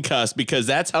fully concussed, because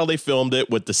that's how they filmed it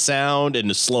with the sound and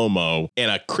the slow-mo and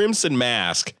a crimson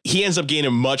mask, he ends up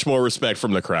gaining much more respect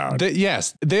from the crowd.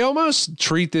 Yes, they almost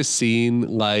treat this scene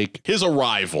like his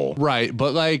arrival. Right,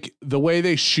 but like the way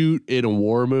they shoot in a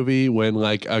war movie when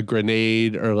like a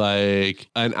grenade or like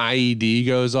an IED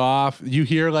goes off, you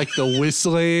hear like the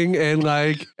whistling and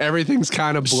like everything's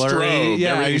kind of blurry. Strobe,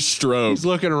 Yeah, everything's strobe. He's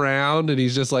looking around and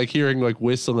he's just like hearing like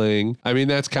whistling. I mean,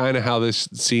 that's kind of how this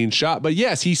scene's shot. But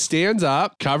yes, he stands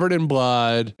up covered in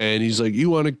blood and he's like, "You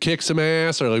want to kick some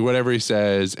ass?" or like whatever he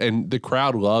says. And the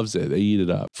crowd loves it. They eat it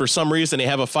up. For some reason, they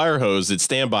have a fire hose at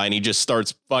standby and he just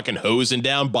starts fucking hosing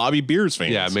down Bobby Beers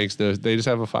fans. Yeah, it makes no, they just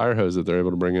have a fire hose that they're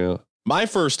able to bring out. My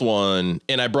first one,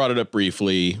 and I brought it up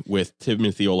briefly with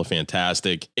Timothy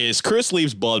Fantastic, is Chris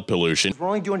leaves Blood Pollution. We're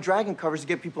only doing Dragon covers to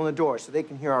get people in the door so they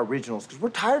can hear our originals, because we're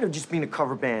tired of just being a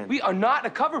cover band. We are not a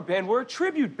cover band. We're a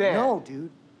tribute band. No, dude.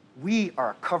 We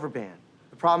are a cover band.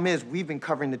 The problem is we've been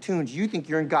covering the tunes. You think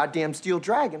you're in goddamn Steel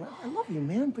Dragon. I love you,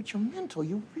 man, but you're mental.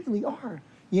 You really are.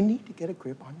 You need to get a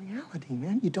grip on reality,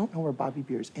 man. You don't know where Bobby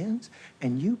Beers ends,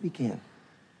 and you begin.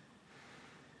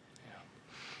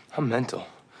 I'm mental.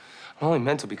 I'm only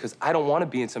mental because I don't want to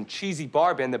be in some cheesy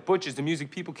bar band that butchers the music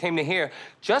people came to hear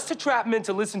just to trap men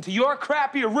to listen to your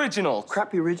crappy originals.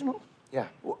 Crappy original? Yeah.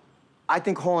 Well, I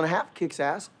think Hole and a Half kicks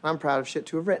ass. I'm proud of shit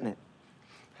to have written it.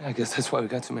 I guess that's why we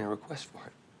got so many requests for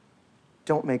it.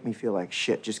 Don't make me feel like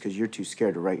shit just because you're too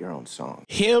scared to write your own song.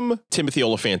 Him, Timothy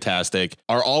Fantastic,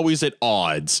 are always at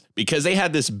odds because they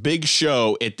had this big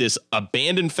show at this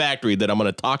abandoned factory that I'm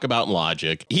going to talk about in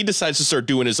Logic. He decides to start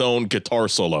doing his own guitar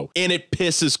solo, and it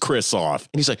pisses Chris off.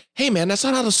 And he's like, "Hey, man, that's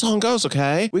not how the song goes,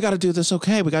 okay? We got to do this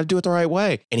okay. We got to do it the right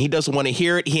way." And he doesn't want to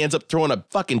hear it. He ends up throwing a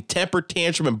fucking temper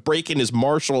tantrum and breaking his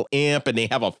Marshall amp, and they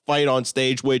have a fight on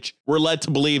stage, which we're led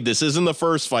to believe this isn't the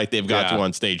first fight they've got to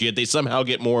on stage, yet they somehow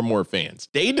get more and more fans.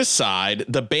 They decide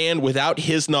the band, without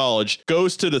his knowledge,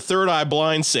 goes to the Third Eye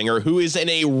Blind singer, who is in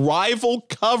a rival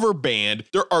cover band.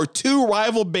 There are two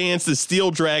rival bands to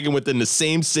Steel Dragon within the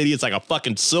same city. It's like a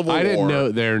fucking civil war. I didn't know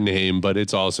their name, but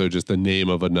it's also just the name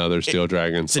of another Steel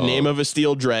Dragon It's song. the name of a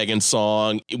Steel Dragon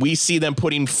song. We see them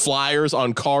putting flyers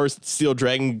on cars at the Steel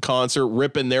Dragon concert,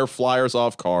 ripping their flyers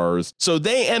off cars. So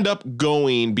they end up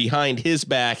going behind his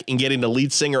back and getting the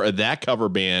lead singer of that cover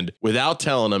band without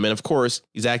telling him. And of course,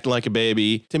 he's acting like a baby.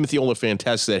 Timothy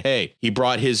Fantastic said, hey, he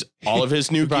brought all of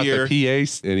his new gear. The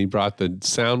PA, and he brought the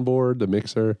soundboard, the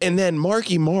mixer. And then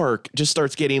Marky Mark just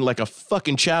starts getting like a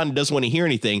fucking child and doesn't want to hear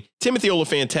anything. Timothy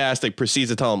Fantastic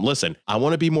proceeds to tell him, listen, I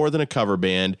want to be more than a cover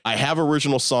band. I have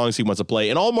original songs he wants to play.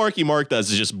 And all Marky Mark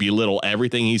does is just belittle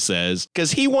everything he says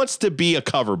because he wants to be a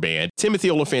cover band. Timothy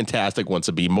Fantastic wants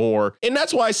to be more. And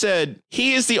that's why I said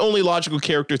he is the only logical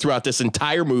character throughout this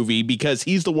entire movie because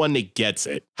he's the one that gets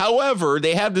it. However,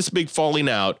 they have this big falling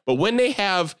out. But when they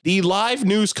have the live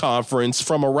news conference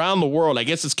from around the world, I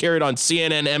guess it's carried on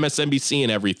CNN, MSNBC,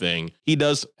 and everything, he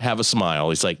does have a smile.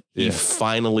 He's like, he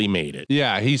finally made it.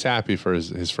 Yeah, he's happy for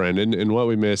his friend. And what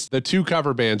we missed, the two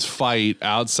cover bands fight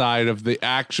outside of the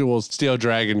actual Steel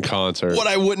Dragon concert. What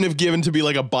I wouldn't have given to be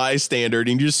like a bystander, and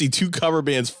you just see two cover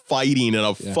bands fighting in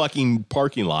a fucking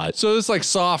parking lot. So it's like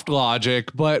soft logic,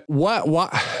 but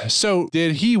what? So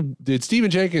did Stephen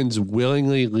Jenkins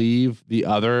willingly leave the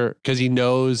other because he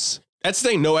knows? That's the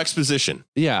thing, no exposition.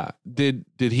 Yeah. Did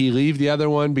he leave the other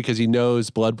one because he knows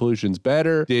Blood Pollution's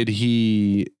better? Did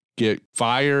he get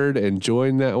fired and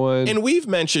join that one? And we've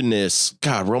mentioned this,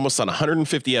 God, we're almost on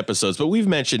 150 episodes, but we've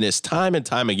mentioned this time and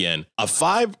time again. A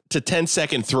 5 to 10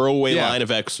 second throwaway line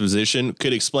of exposition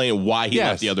could explain why he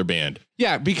left the other band.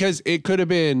 Yeah, because it could have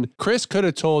been, Chris could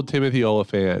have told Timothy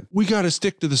Olyphant, we got to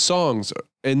stick to the songs.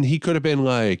 And he could have been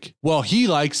like, well, he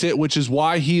likes it, which is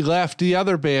why he left the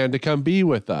other band to come be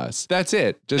with us. That's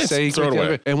it. Just say, throw it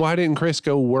away. And why didn't Chris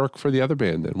go work for the other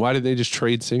band then? Why did they just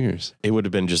trade singers? It would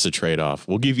have been just a trade-off.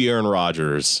 We'll give you Aaron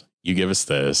Rodgers. You give us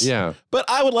this. Yeah. But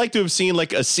I would like to have seen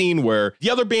like a scene where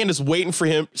the other band is waiting for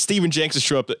him, Stephen Jenks to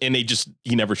show up, and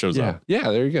he never shows up.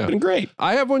 Yeah, there you go. Been great.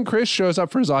 I have when Chris shows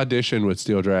up for his audition with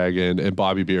Steel Dragon and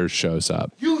Bobby Beers shows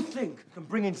up. You think you can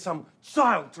bring in some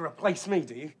child to replace me,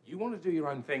 do you? You want to do your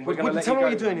own thing. Wait, tell me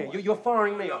what you're doing here. You're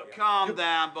firing me. Calm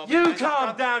down, Bobby. You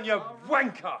calm down, you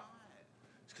wanker.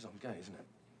 It's because I'm gay, isn't it?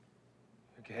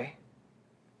 You're gay?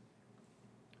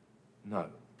 No.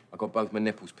 I got both my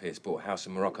nipples pierced, bought a house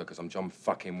in Morocco because I'm John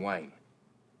fucking Wayne.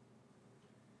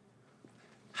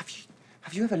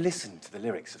 Have you ever listened to the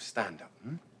lyrics of Stand Up?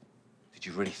 Did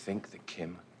you really think that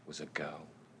Kim was a girl?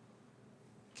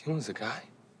 Kim was a guy?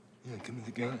 Yeah, Kim was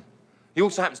a guy. He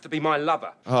also happens to be my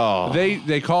lover. Oh.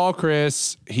 They call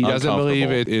Chris. He doesn't believe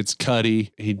it. It's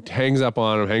Cuddy. He hangs up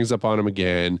on him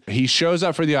again. He shows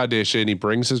up for the audition. He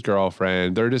brings his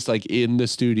girlfriend. They're just like in the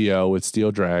studio with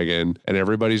Steel Dragon, and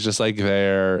everybody's just like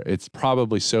there. It's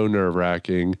probably so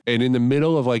nerve-wracking. And in the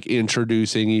middle of like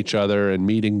introducing each other and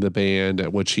meeting the band,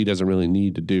 which he doesn't really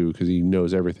need to do because he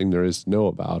knows everything there is to know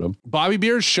about him, Bobby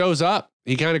Beers shows up.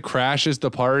 He kind of crashes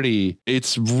the party.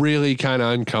 It's really kind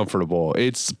of uncomfortable.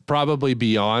 It's probably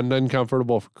beyond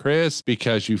uncomfortable for Chris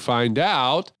because you find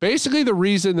out basically the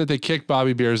reason that they kicked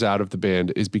Bobby Beers out of the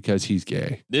band is because he's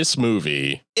gay. This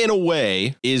movie, in a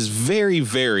way, is very,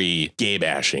 very gay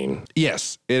bashing.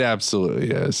 Yes, it absolutely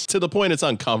is. To the point it's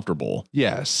uncomfortable.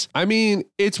 Yes. I mean,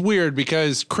 it's weird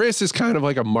because Chris is kind of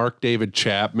like a Mark David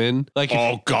Chapman. Like,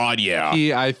 oh God, yeah.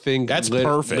 He, I think that's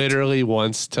perfect. Literally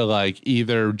wants to like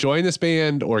either join this band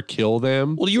or kill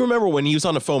them. Well, you remember when he was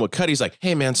on the phone with Cuddy, he's like,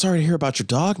 hey man, sorry to hear about your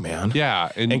dog, man.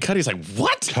 Yeah. And Cuddy's like,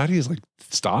 what? Cuddy's like,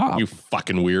 stop. You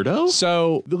fucking weirdo.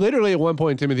 So literally at one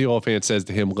point, Timothy Olyphant says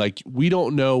to him, like, we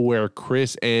don't know where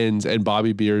Chris ends and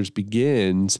Bobby Beers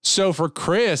begins. So for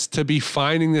Chris to be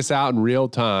finding this out in real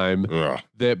time,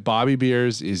 that Bobby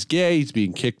Beers is gay, he's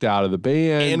being kicked out of the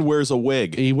band. And wears a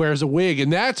wig. He wears a wig.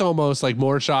 And that's almost like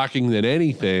more shocking than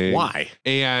anything. Why?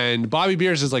 And Bobby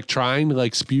Beers is like trying to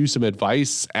like spew some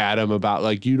advice at him about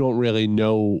like, you don't really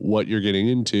know what you're getting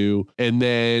into. And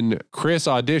then Chris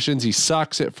auditions. He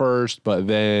sucks at first, but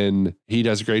then he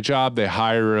does a great job. They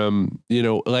hire him, you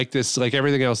know, like this, like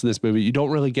everything else in this movie, you don't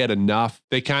really get enough.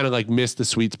 They kind of like miss the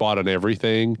sweet spot on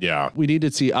everything. Yeah. We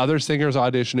needed to see other singers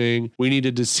auditioning. We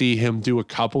needed to see him do a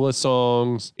couple of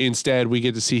songs. Instead, we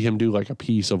get to see him do like a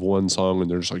piece of one song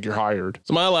and they're just like, you're hired.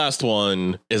 So my last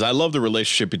one is I love the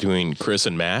relationship between Chris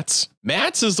and Mats.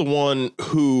 Mats is the one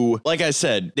who, like I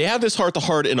said, they have this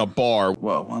heart-to-heart in a bar.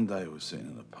 Well, one day we were sitting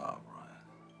in a pub, right?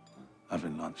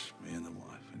 Having lunch, me and the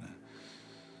wife, you know.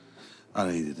 I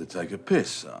needed to take a piss,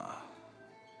 so I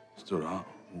stood up,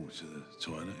 walked to the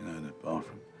toilet, you know, the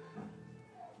bathroom.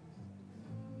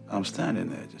 I'm standing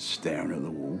there just staring at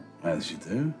the wall, as you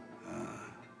do.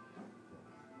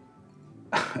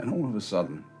 And all of a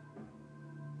sudden,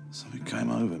 something came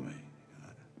over me. You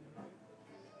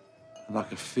know?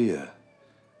 Like a fear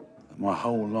that my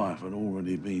whole life had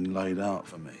already been laid out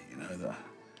for me, you know, that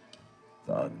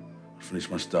I'd finish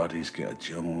my studies, get a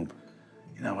job,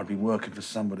 you know, I'd be working for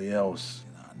somebody else,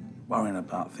 you know, and worrying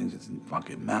about things that didn't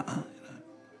fucking matter, you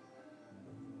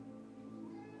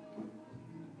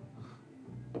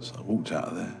know. So I walked out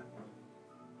of there,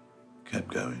 kept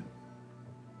going.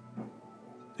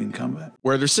 Didn't come back.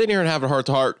 Where they're sitting here and having a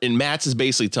heart-to-heart, and Mats is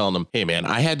basically telling them, hey, man,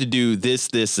 I had to do this,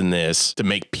 this, and this to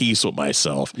make peace with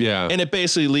myself. Yeah. And it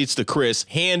basically leads to Chris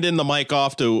handing the mic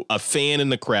off to a fan in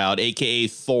the crowd, a.k.a.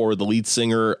 Thor, the lead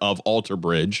singer of Alter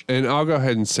Bridge. And I'll go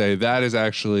ahead and say that is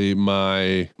actually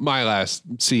my last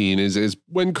scene is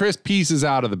when Chris pieces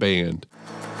out of the band.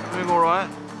 Doing all right?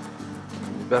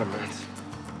 Better, man.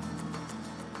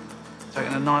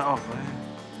 Taking a night off, eh?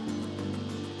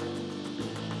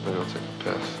 Maybe I'll take a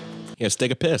piss. Yes,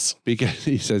 take a piss. Because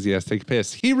he says, yes, take a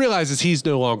piss. He realizes he's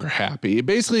no longer happy.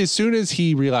 Basically, as soon as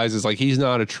he realizes like he's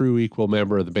not a true equal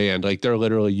member of the band, like they're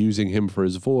literally using him for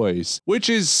his voice, which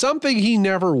is something he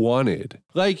never wanted.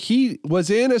 Like he was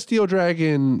in a Steel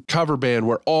Dragon cover band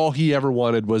where all he ever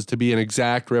wanted was to be an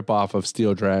exact ripoff of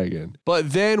Steel Dragon.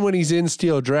 But then when he's in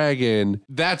Steel Dragon,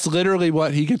 that's literally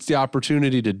what he gets the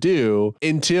opportunity to do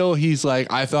until he's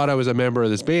like, I thought I was a member of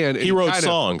this band. He wrote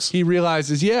songs. He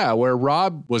realizes, yeah, where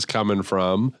Rob was coming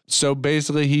from. So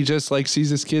basically he just like sees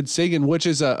this kid singing, which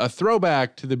is a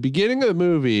throwback to the beginning of the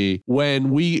movie when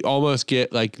we almost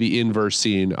get like the inverse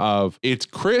scene of it's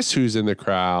Chris who's in the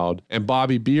crowd and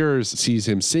Bobby Beers sees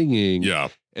him singing. Yeah.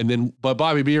 And then, but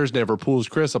Bobby Beers never pulls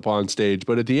Chris up on stage.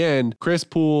 But at the end, Chris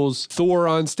pulls Thor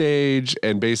on stage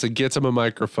and basically gets him a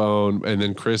microphone. And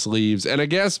then Chris leaves. And I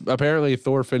guess apparently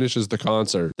Thor finishes the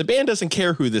concert. The band doesn't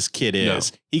care who this kid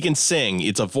is. No. He can sing.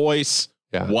 It's a voice.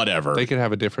 Yeah. Whatever. They could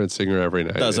have a different singer every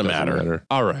night. Doesn't matter.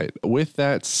 All right. With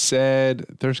that said,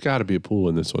 there's got to be a pool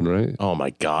in this one, right? Oh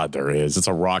my God, there is. It's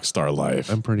a rock star life.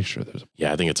 I'm pretty sure there's.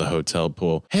 Yeah, I think it's a hotel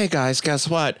pool. Hey guys, guess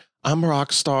what? I'm a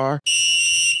rock star.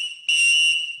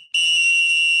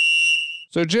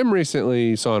 So Jim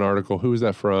recently saw an article. Who was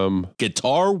that from?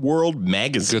 Guitar World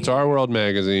Magazine. Guitar World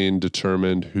Magazine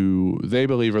determined who they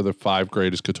believe are the 5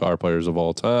 greatest guitar players of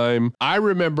all time. I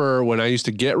remember when I used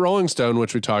to get Rolling Stone,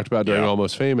 which we talked about during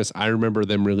Almost Famous, I remember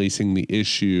them releasing the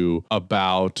issue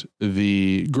about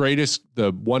the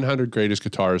 100 greatest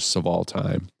guitarists of all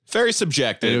time. very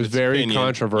subjective. And it was It's very opinion.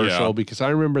 controversial Yeah. because I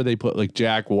remember they put like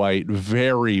Jack White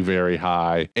very, very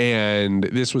high. And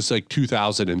this was like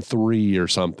 2003 or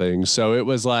something. So it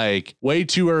was like way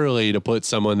too early to put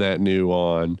someone that new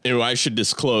on. Anyway, I should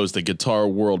disclose the Guitar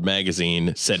World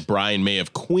magazine said Brian May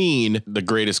of Queen, the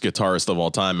greatest guitarist of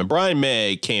all time. And Brian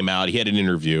May came out, he had an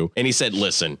interview, and he said,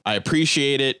 listen, I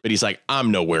appreciate it, but he's like,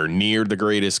 I'm nowhere near the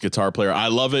greatest guitar player. I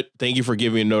love it. Thank you for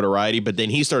giving me notoriety. But then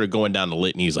he started going down the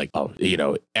litany. He's like, oh, you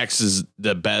know, X is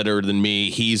the better than me.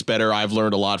 He's better. I've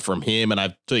learned a lot from him, and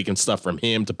I've taken stuff from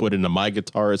him to put into my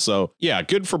guitar. So yeah,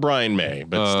 good for Brian May,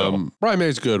 but still. Brian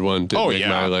May's a good one. Didn't make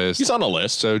my list. He's on a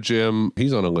list. So Jim,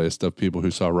 he's on a list of people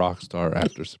who saw Rockstar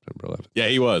after September 11th. Yeah,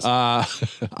 he was.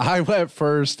 I went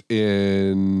first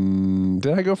in.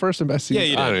 Did I go first in best season? Yeah,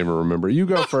 you did. I don't even remember. You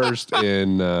go first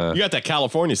in. You got that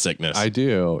California sickness. I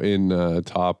do in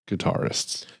top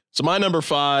guitarists. So my number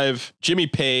 5, Jimmy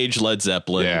Page, Led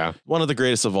Zeppelin. Yeah. One of the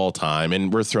greatest of all time.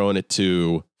 And we're throwing it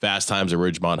to Fast Times at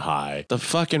Ridgemont High. The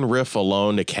fucking riff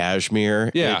alone to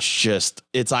Kashmir. Yeah.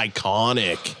 It's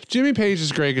iconic. Jimmy Page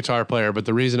is a great guitar player, but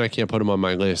the reason I can't put him on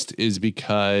my list is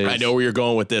because I know where you're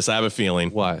going with this. I have a feeling.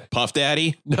 What? Puff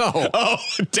Daddy? No. Oh,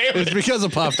 damn it. It's because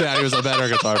of Puff Daddy was a better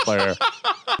guitar player.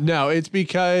 No, it's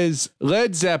because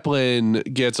Led Zeppelin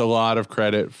gets a lot of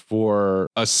credit for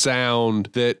a sound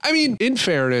that, I mean, in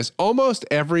fairness, almost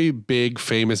every big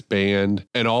famous band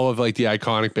and all of like the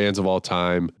iconic bands of all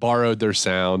time borrowed their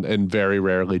sound, and very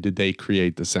rarely did they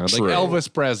create the sound. True. Like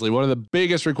Elvis Presley, one of the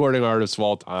biggest recording artists of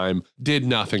all time, did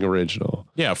nothing original.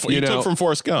 Yeah, you took from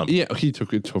Forrest Gump. Yeah, he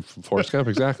took it from Forrest Gump,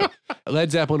 exactly.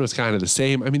 Led Zeppelin was kind of the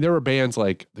same. I mean, there were bands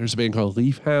like, there's a band called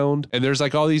Leaf Hound, and there's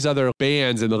like all these other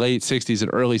bands in the late 60s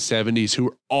and early 70s who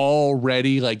were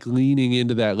already like leaning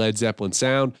into that Led Zeppelin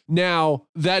sound. Now,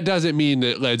 that doesn't mean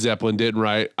that Led Zeppelin didn't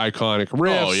write iconic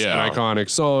riffs and iconic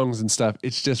songs and stuff.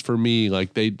 It's just for me,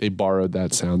 like they borrowed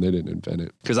that sound. They didn't invent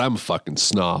it. Because I'm a fucking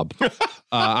snob.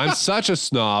 I'm such a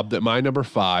snob that my number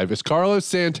 5 is Carlos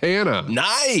Santana.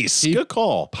 Nice. He Good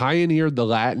call. Pioneered the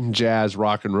Latin jazz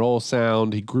rock and roll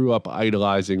sound. He grew up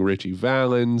idolizing Richie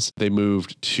Valens. They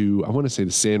moved to, I want to say,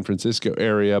 the San Francisco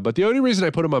area. But the only reason I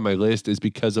put him on my list is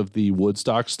because of the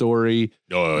Woodstock story.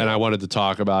 And I wanted to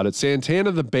talk about it.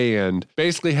 Santana, the band,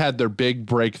 basically had their big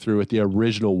breakthrough at the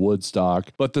original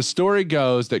Woodstock. But the story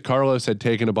goes that Carlos had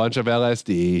taken a bunch of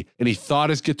LSD and he thought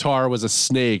his guitar was a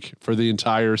snake for the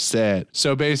entire set.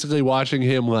 So basically watching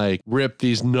him like rip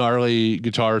these gnarly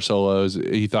guitar solos,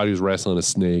 he thought he was wrestling a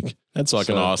snake. That's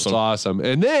fucking awesome. It's awesome.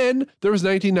 And then there was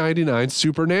 1999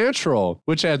 Supernatural,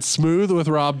 which had Smooth with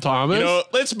Rob Thomas. You know,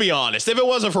 let's be honest. If it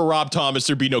wasn't for Rob Thomas,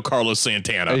 there'd be no Carlos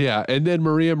Santana. Yeah. And then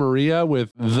Maria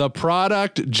with The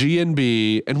Product,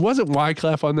 G&B. And wasn't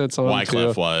Wyclef on that song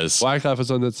Wyclef too? was. Wyclef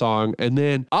was on that song. And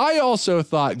then I also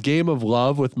thought Game of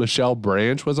Love with Michelle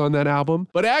Branch was on that album,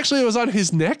 but actually it was on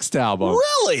his next album.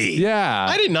 Really? Yeah.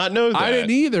 I did not know that. I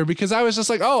didn't either, because I was just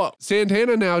like, oh,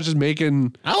 Santana now is just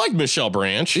making... I like Michelle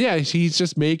Branch. Yeah, he's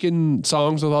just making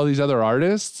songs with all these other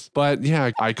artists. But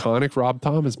yeah, iconic Rob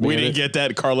Thomas. Man, We didn't get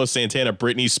that Carlos Santana,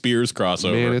 Britney Spears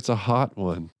crossover. Man, it's a hot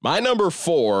one. My number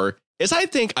 4 is, I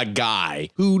think, a guy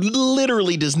who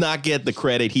literally does not get the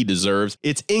credit he deserves.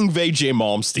 It's Yngwie J.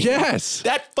 Malmsteen. Yes.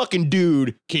 That fucking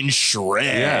dude can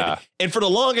shred. Yeah. And for the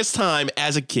longest time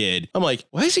as a kid, I'm like,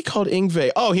 why is he called Yngwie?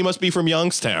 Oh, he must be from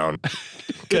Youngstown.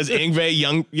 Because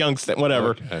Yngwie, Youngstown,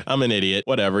 whatever. Okay. I'm an idiot.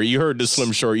 Whatever. You heard the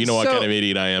Slim Short. You know what kind of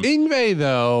idiot I am. Yngwie,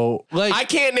 though, like... I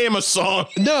can't name a song.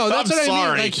 No, that's I'm what I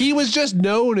sorry. mean. Like, he was just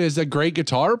known as a great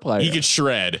guitar player. He could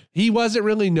shred. He wasn't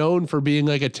really known for being,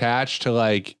 like, attached to,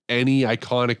 like, any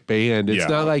iconic band. It's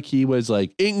not like he was,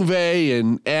 like, Yngwie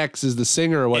and X is the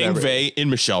singer or whatever. Yngwie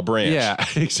and Michelle Branch. Yeah,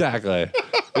 exactly.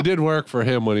 It did work for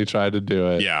him when he tried to do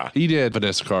it. Yeah. He did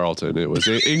Vanessa Carlton. It was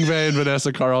Yngwie and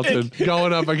Vanessa Carlton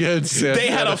going up against it. They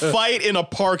had a fight in a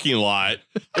parking lot.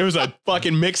 It was a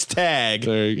fucking mixed tag.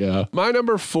 There you go. My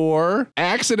number 4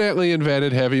 accidentally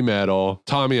invented heavy metal,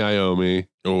 Tommy Iommi.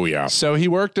 Oh, yeah. So he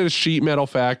worked at a sheet metal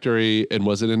factory and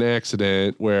was in an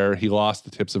accident where he lost the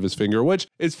tips of his finger, which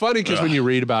is funny because when you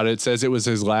read about it, it says it was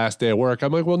his last day of work.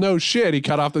 I'm like, well, no shit. He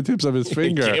cut off the tips of his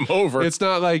finger. Game over. It's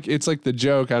not like, it's like the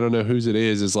joke. I don't know whose it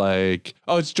is like,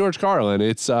 oh, it's George Carlin.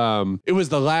 It's, it was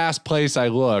the last place I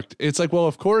looked. It's like, well,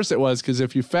 of course it was, because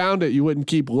if you found it, you wouldn't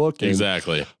keep looking.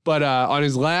 Exactly. But on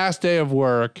his last day of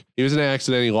work, he was in an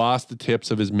accident. He lost the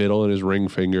tips of his middle and his ring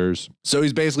fingers. So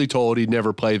he's basically told he'd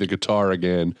never play the guitar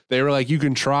again. They were like, you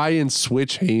can try and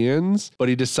switch hands, but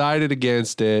he decided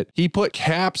against it. He put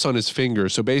caps on his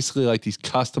fingers. So basically like these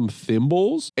custom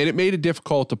thimbles, and it made it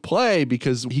difficult to play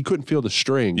because he couldn't feel the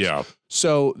strings. Yeah.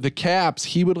 So the caps,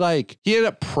 he ended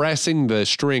up pressing the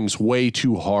strings way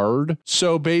too hard.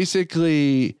 So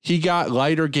basically he got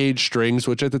lighter gauge strings,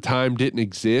 which at the time didn't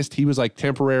exist. He was like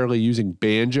temporarily using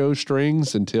banjo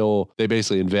strings until they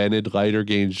basically invented lighter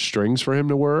gauge strings for him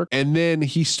to work. And then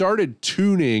he started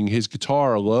tuning his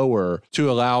guitar lower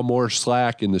to allow more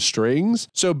slack in the strings.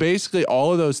 So basically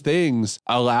all of those things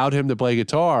allowed him to play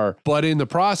guitar, but in the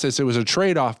process, it was a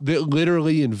trade-off that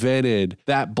literally invented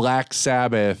that Black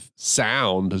Sabbath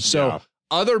sound. So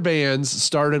other bands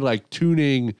started like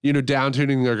tuning, down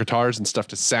tuning their guitars and stuff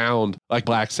to sound like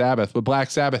Black Sabbath, but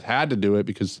Black Sabbath had to do it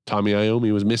because Tommy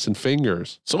Iommi was missing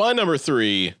fingers. So my number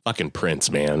 3, fucking Prince,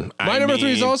 man. My number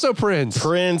 3 is also Prince.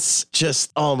 Prince,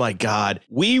 just, oh my God.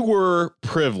 We were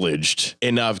privileged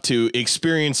enough to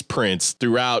experience Prince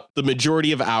throughout the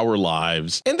majority of our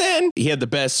lives. And then he had the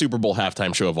best Super Bowl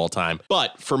halftime show of all time.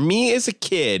 But for me as a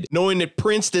kid, knowing that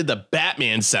Prince did the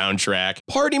Batman soundtrack,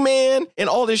 Party Man, and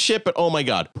all this shit, but oh my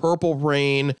God, Purple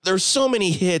Rain. There's so many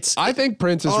hits. I think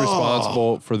Prince is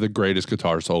responsible for the greatest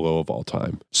guitar solo of all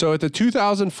time. So at the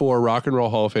 2004 Rock and Roll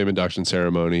Hall of Fame induction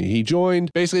ceremony, he joined,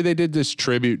 basically they did this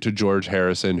tribute to George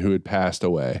Harrison, who had passed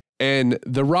away. And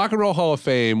the Rock and Roll Hall of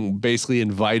Fame basically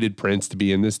invited Prince to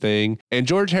be in this thing. And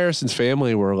George Harrison's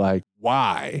family were like,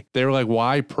 why? They were like,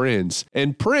 why Prince?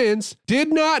 And Prince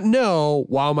did not know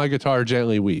While My Guitar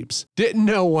Gently Weeps. Didn't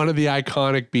know one of the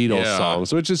iconic Beatles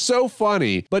songs, which is so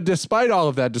funny. But despite all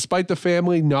of that, despite the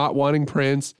family not wanting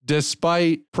Prince,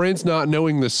 despite Prince not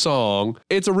knowing the song,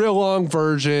 it's a real long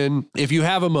version. If you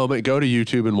have a moment, go to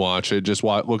YouTube and watch it. Just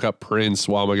look up Prince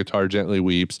While My Guitar Gently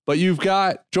Weeps. But you've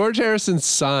got George Harrison's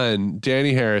son,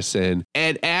 Danny Harrison,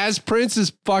 and as Prince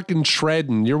is fucking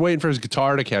shredding, you're waiting for his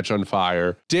guitar to catch on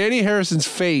fire. Danny Harrison's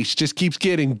face just keeps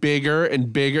getting bigger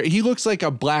and bigger. He looks like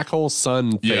a black hole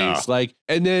sun face.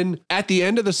 And then at the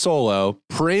end of the solo,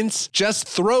 Prince just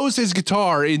throws his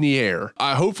guitar in the air.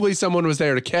 Hopefully someone was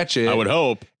there to catch it. I would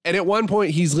hope. And at one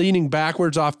point, he's leaning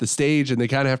backwards off the stage and they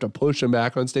kind of have to push him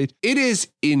back on stage. It is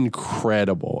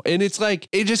incredible. And it's like,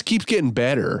 it just keeps getting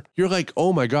better. You're like,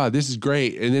 oh my God, this is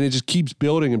great. And then it just keeps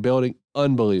building and building.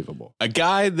 Unbelievable. A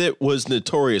guy that was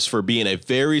notorious for being a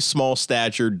very small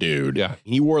stature dude. Yeah.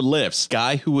 He wore lifts.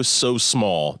 Guy who was so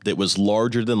small that was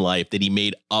larger than life that he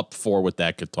made up for with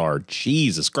that guitar.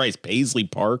 Jesus Christ. Paisley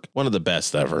Park. One of the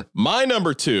best ever. My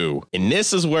number 2, and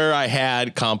this is where I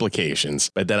had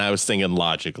complications, but then I was thinking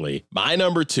logically. My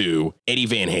number 2, Eddie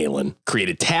Van Halen.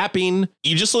 Created tapping.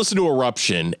 You just listen to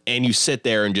Eruption and you sit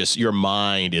there and just your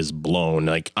mind is blown.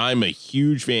 Like, I'm a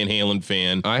huge Van Halen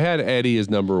fan. I had Eddie as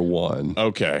number 1.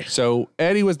 Okay. So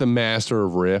Eddie was the master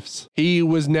of riffs. He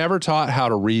was never taught how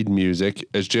to read music.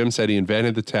 As Jim said, he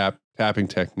invented the tapping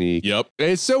technique. Yep.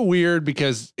 It's so weird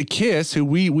because Kiss, who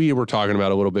we were talking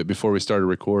about a little bit before we started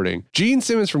recording, Gene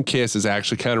Simmons from Kiss is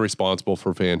actually kind of responsible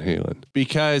for Van Halen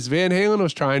because Van Halen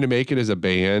was trying to make it as a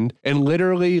band, and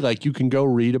literally, like, you can go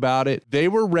read about it. They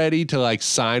were ready to like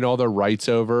sign all their rights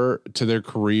over to their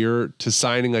career to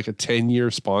signing like a 10-year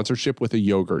sponsorship with a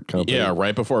yogurt company. Yeah,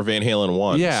 right before Van Halen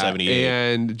won. Yeah, 78.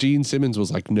 and Gene Simmons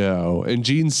was like, no. And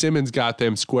Gene Simmons got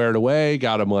them squared away,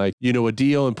 got them like, a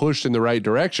deal and pushed in the right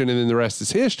direction, and then the rest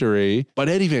is history. But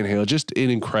Eddie Van Halen, just an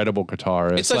incredible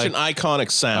guitarist. It's such an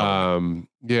iconic sound.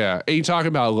 Yeah. And you talking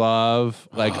about Love,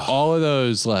 like all of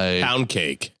those, like Pound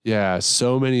Cake. Yeah.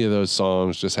 So many of those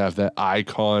songs just have that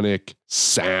iconic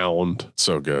sound.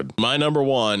 So good. My number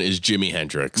 1 is Jimi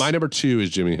Hendrix. My number 2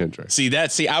 is Jimi Hendrix.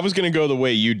 See, I was going to go the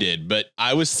way you did, but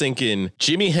I was thinking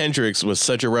Jimi Hendrix was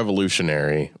such a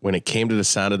revolutionary when it came to the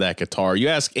sound of that guitar. You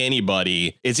ask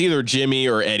anybody, it's either Jimmy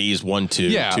or Eddie's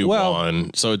 1-2,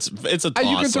 2-1. So it's a toss.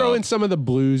 You can throw in some of the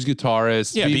blues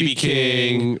guitarists. Yeah, B.B.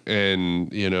 King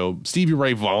and Stevie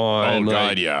Ray Vaughan. Oh,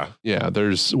 God, yeah. Yeah,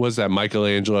 was that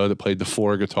Michelangelo that played the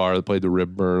floor guitar, that played the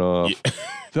rib burn off. Yeah.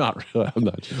 Not really. I'm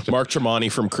not sure. Mark Tremonti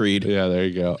from Creed. Yeah, there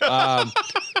you go.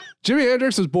 Jimi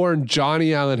Hendrix was born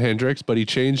Johnny Allen Hendrix, but he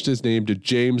changed his name to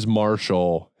James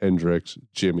Marshall Hendrix.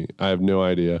 Jimmy. I have no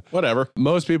idea. Whatever.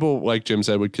 Most people, like Jim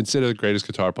said, would consider the greatest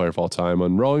guitar player of all time.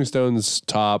 On Rolling Stone's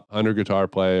top 100 guitar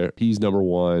player, he's number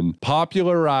 1.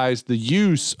 Popularized the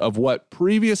use of what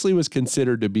previously was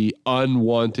considered to be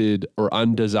unwanted or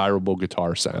undesirable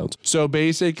guitar sounds. So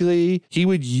basically, he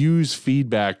would use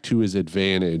feedback to his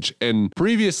advantage. And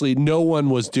previously, no one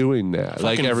was doing that.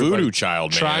 Fucking voodoo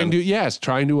child, man.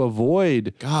 Trying to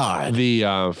avoid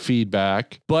the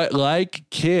feedback. But like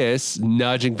Kiss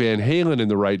nudging Van Halen in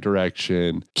the right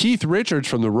direction, Keith Richards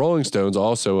from the Rolling Stones,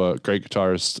 also a great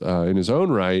guitarist in his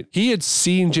own right, he had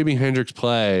seen Jimi Hendrix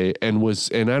play and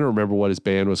I don't remember what his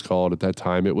band was called at that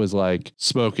time. It was like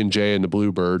Smokin' Jay and the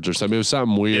Bluebirds or something. It was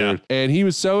something weird. Yeah. And he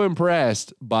was so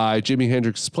impressed by Jimi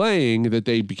Hendrix's playing that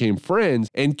they became friends.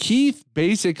 And Keith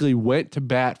basically went to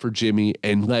bat for Jimi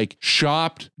and like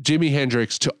shopped Jimi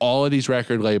Hendrix to all of these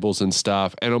record labels and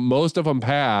stuff. And most of them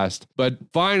passed. But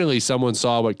finally, someone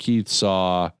saw what Keith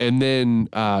saw. And then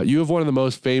you have one of the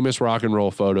most famous rock and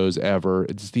roll photos ever.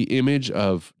 It's the image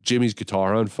of Jimmy's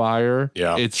guitar on fire.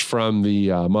 Yeah. It's from the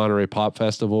Monterey Pop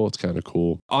Festival. It's kind of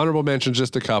cool. Honorable mentions,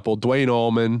 just a couple. Dwayne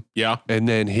Allman. Yeah. And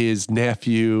then his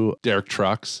nephew, Derek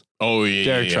Trucks. Oh, yeah.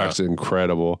 Derek Trucks is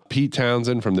incredible. Pete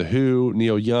Townsend from The Who,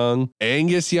 Neil Young,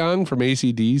 Angus Young from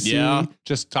AC/DC. Yeah.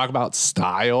 Just talk about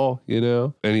style, you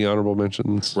know? Any honorable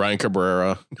mentions? Ryan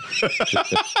Cabrera.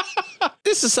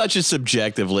 This is such a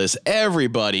subjective list.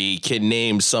 Everybody can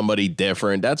name somebody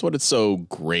different. That's what it's so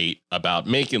great about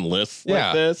making lists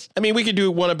like this. I mean, we could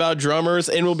do one about drummers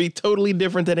and it'll be totally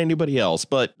different than anybody else,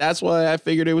 but that's why I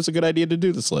figured it was a good idea to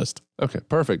do this list. Okay,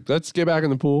 perfect. Let's get back in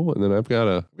the pool, and then I've got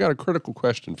a critical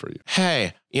question for you.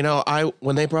 Hey, you know,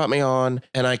 when they brought me on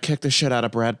and I kicked the shit out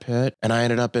of Brad Pitt and I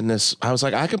ended up in this, I was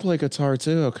like, I can play guitar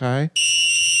too, okay?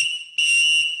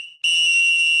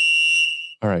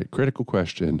 All right, critical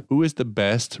question. Who is the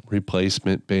best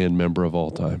replacement band member of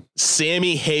all time?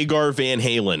 Sammy Hagar Van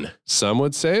Halen. Some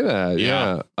would say that,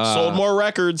 yeah. Sold more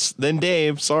records than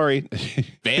Dave, sorry.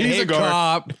 Van He's Hagar. a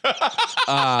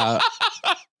cop.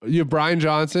 You have Brian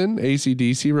Johnson,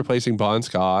 AC/DC, replacing Bon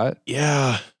Scott.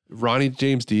 Yeah. Ronnie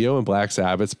James Dio and Black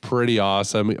Sabbath's pretty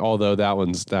awesome, although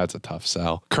that's a tough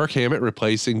sell. Kirk Hammett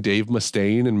replacing Dave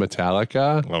Mustaine in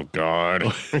Metallica. Oh, God.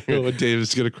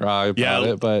 Dave's going to cry about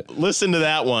it, but... Listen to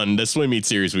that one, the Swim Meet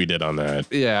series we did on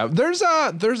that. Yeah, there's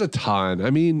a ton. I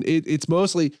mean, it's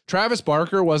mostly... Travis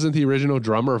Barker wasn't the original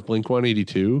drummer of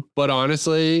Blink-182, but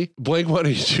honestly,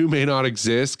 Blink-182 may not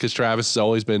exist because Travis has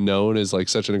always been known as like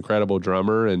such an incredible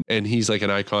drummer, and he's like an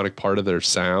iconic part of their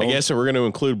sound. I guess if we're going to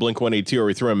include Blink-182, are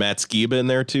we throwing Matt Skiba in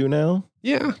there too now?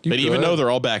 Yeah. But even though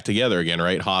they're all back together again,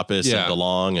 right? Hoppus and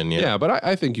DeLong and yeah, but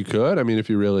I think you could. I mean,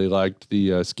 if you really liked the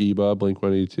Skiba,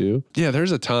 Blink-182. Yeah,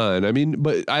 there's a ton. I mean,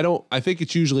 but I think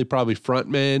it's usually probably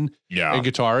frontmen and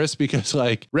guitarists because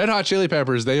like Red Hot Chili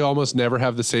Peppers, they almost never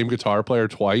have the same guitar player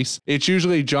twice. It's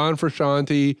usually John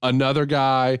Frusciante, another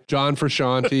guy, John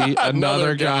Frusciante,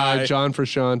 another guy, John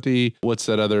Frusciante. What's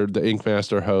that other, the Ink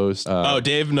Master host?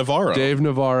 Dave Navarro. Dave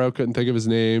Navarro, couldn't think of his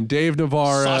name. Dave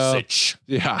Navarro. Sausage.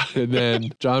 Yeah, and then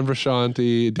John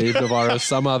Frusciante, Dave Navarro,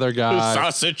 some other guy.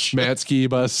 Sausage. Matt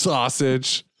Skiba,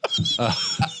 Sausage.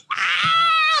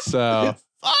 Sausage.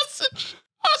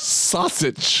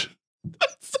 Sausage.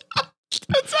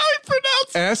 That's how he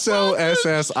pronounced Sossitch.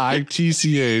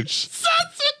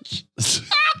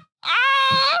 Sausage.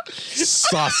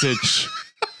 Sausage.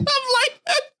 I'm like,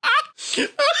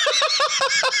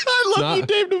 I love you,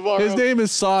 Dave Navarro. His name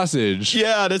is Sausage.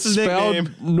 Yeah, that's his spelled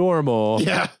nickname. Normal.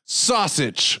 Yeah.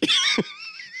 Sausage.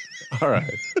 All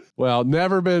right. Well,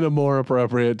 never been a more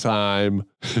appropriate time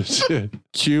to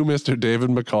cue Mr. David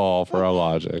McCall for our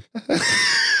logic.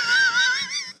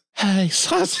 Hey,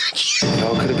 Sausage. It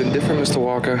all could have been different, Mr.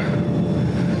 Walker.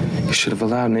 You should have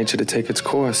allowed nature to take its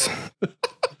course.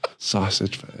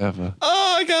 Sausage forever.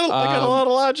 Oh, I got a lot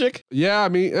of logic. Yeah, I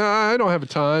mean, I don't have a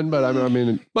ton, but I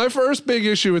mean, my first big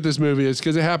issue with this movie is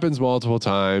because it happens multiple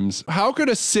times. How could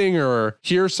a singer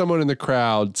hear someone in the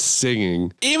crowd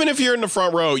singing? Even if you're in the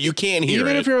front row, you can't hear it.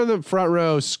 Even if you're in the front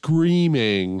row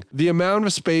screaming, the amount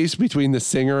of space between the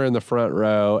singer and the front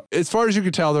row, as far as you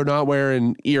can tell, they're not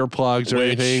wearing earplugs or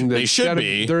anything. They should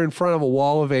be. They're in front of a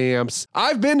wall of amps.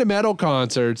 I've been to metal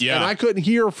concerts and I couldn't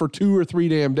hear for 2 or 3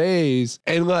 damn days.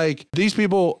 And like, these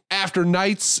people, after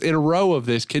nights in a row of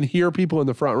this, can hear people in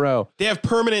the front row. They have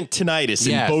permanent tinnitus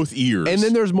in both ears. And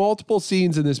then there's multiple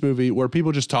scenes in this movie where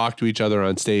people just talk to each other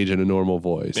on stage in a normal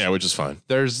voice. Yeah, which is fine.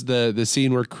 There's the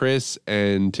scene where Chris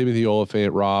and Timothy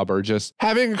Olyphant, Rob, are just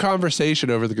having a conversation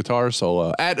over the guitar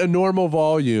solo at a normal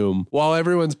volume while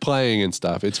everyone's playing and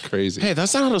stuff. It's crazy. Hey,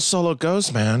 that's not how the solo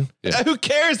goes, man. Yeah. Who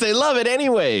cares? They love it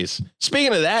anyways.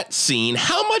 Speaking of that scene,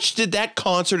 how much did that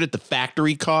concert at the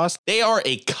factory cost? They are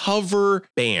a cover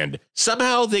band.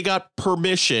 Somehow they got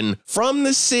permission from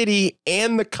the city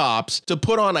and the cops to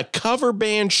put on a cover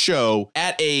band show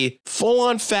at a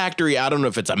full-on factory. I don't know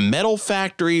if it's a metal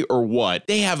factory or what.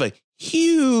 They have a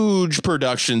huge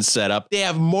production setup. They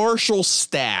have Marshall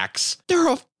stacks. They're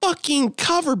a fucking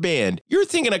cover band. You're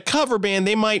thinking a cover band,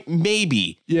 they might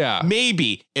maybe.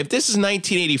 If this is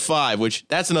 1985, which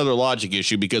that's another logic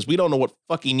issue because we don't know what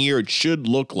fucking year it should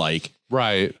look like.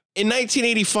 Right. In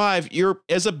 1985,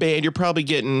 as a band, you're probably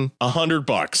getting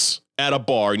 $100 at a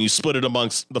bar and you split it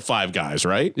amongst the 5 guys,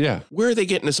 right? Yeah. Where are they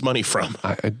getting this money from?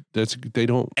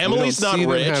 Emily's not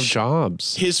rich. Have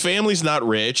jobs. His family's not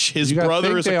rich. His You gotta brother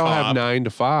think is a they all cop. have 9 to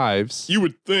 5s. You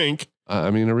would think. I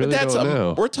mean, I really don't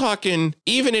know. We're talking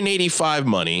even in 85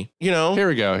 money, you know? Here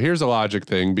we go. Here's a logic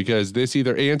thing because this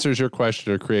either answers your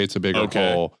question or creates a bigger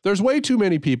hole. There's way too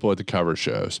many people at the cover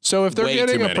shows. So if they're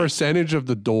getting a percentage of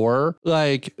the door,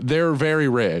 like they're very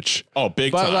rich. Oh,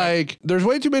 big time. But like there's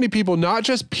way too many people, not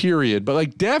just period, but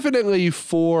like definitely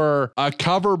for a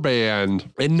cover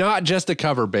band and not just a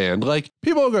cover band. Like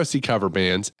people will go see cover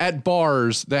bands at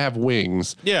bars that have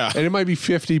wings. Yeah. And it might be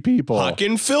 50 people.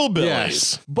 Fucking Philbillies.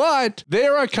 Yes. But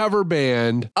they're a cover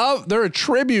band they're a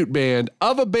tribute band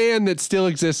of a band that still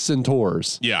exists in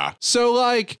tours. Yeah. So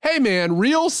like, hey man,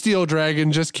 real Steel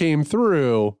Dragon just came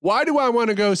through. Why do I want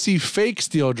to go see fake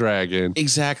Steel Dragon?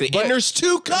 Exactly. And there's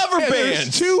 2 cover bands.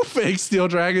 There's 2 fake Steel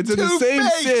Dragons in the 2 same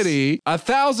fakes. city.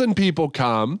 1,000 people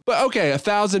come. But okay,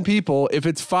 1,000 people, if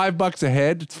it's $5 a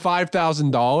head, it's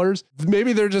 $5,000.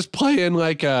 Maybe they're just playing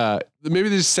like maybe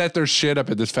they just set their shit up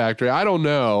at this factory. I don't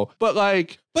know. But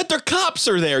like, but their cops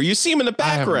are there. You see them in the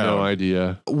background. I have no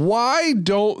idea. Why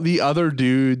don't the other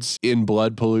dudes in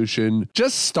Blood Pollution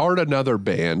just start another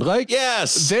band? Like,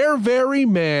 yes, they're very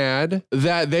mad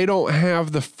that they don't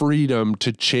have the freedom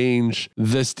to change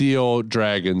the Steel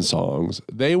Dragon songs.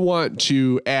 They want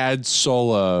to add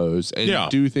solos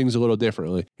and do things a little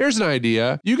differently. Here's an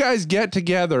idea. You guys get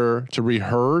together to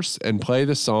rehearse and play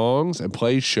the songs and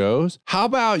play shows. How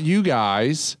about you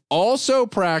guys also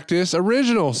practice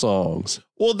original songs?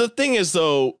 Well, the thing is,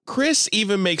 though, Chris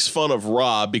even makes fun of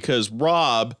Rob because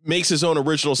Rob makes his own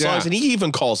original songs and he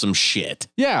even calls him shit.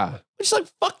 Yeah. It's like,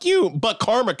 fuck you. But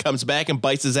Karma comes back and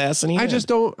bites his ass in the end. I just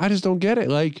don't get it.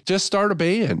 Like, just start a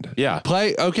band. Yeah.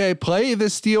 Play the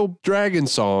Steel Dragon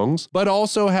songs, but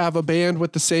also have a band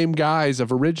with the same guys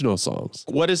of original songs.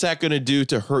 What is that going to do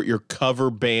to hurt your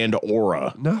cover band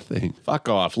aura? Nothing. Fuck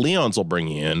off. Leon's will bring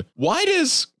you in. Why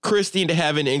does Chris need to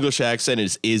have an English accent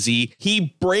as Izzy?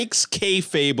 He breaks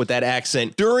kayfabe with that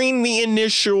accent during the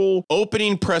initial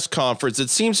opening press conference.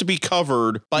 It seems to be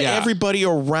covered by everybody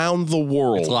around the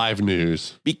world. It's live news.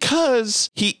 Because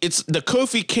it's the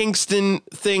Kofi Kingston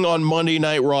thing on Monday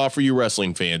Night Raw for you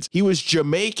wrestling fans. He was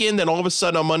Jamaican, then all of a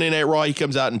sudden on Monday Night Raw, he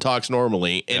comes out and talks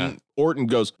normally. And Orton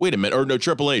goes, wait a minute, or no,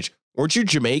 Triple H. Weren't you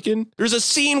Jamaican? There's a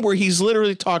scene where he's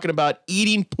literally talking about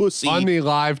eating pussy on the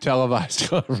live televised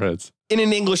conference in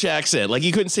an English accent. Like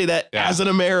he couldn't say that as an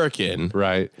American.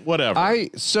 Right. Whatever.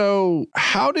 So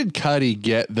how did Cuddy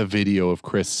get the video of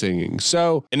Chris singing?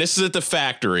 And this is at the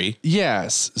factory.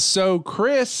 Yes. So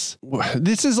Chris,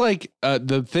 this is like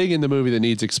the thing in the movie that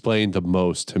needs explained the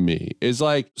most to me is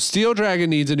like Steel Dragon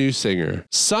needs a new singer.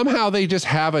 Somehow they just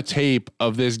have a tape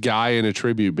of this guy in a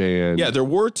tribute band. Yeah, there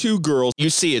were 2 girls. You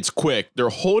see, it's quick. They're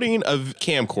holding a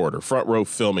camcorder, front row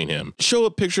filming him. Show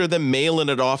a picture of them mailing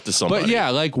it off to somebody. But yeah,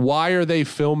 like why are they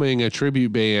filming a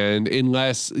tribute band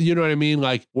unless, you know what I mean?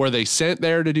 Like, were they sent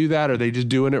there to do that? Or are they just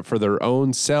doing it for their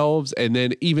own selves? And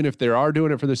then even if they are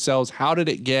doing it for themselves, how did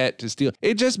it get to Steel?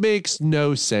 It just makes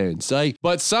no sense. Like,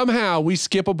 but somehow we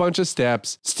skip a bunch of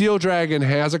steps. Steel Dragon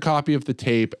has a copy of the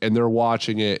tape and they're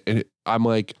watching it. And I'm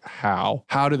like, how?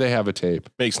 How do they have a tape?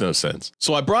 Makes no sense.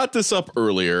 So I brought this up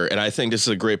earlier, and I think this is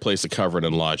a great place to cover it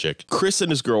in logic. Chris and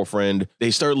his girlfriend,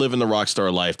 they start living the rock star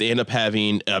life. They end up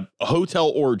having a hotel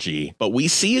orgy, but we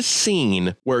see a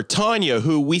scene where Tanya,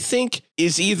 who we think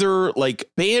is either like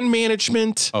band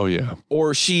management. Oh, yeah.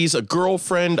 Or she's a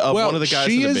girlfriend of one of the guys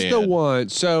in the band. She is the one.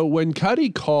 So when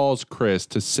Cuddy calls Chris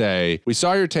to say, we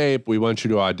saw your tape, we want you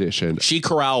to audition. She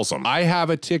corrals him. I have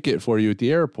a ticket for you at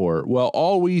the airport. Well,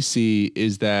 all we see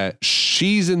is that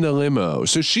she's in the limo.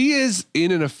 So she is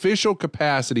in an official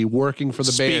capacity working for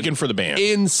the band. Speaking for the band.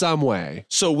 In some way.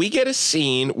 So we get a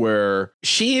scene where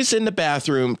she is in the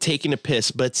bathroom taking a piss,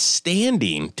 but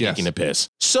standing taking a piss.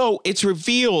 So it's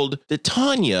revealed that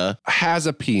Tanya has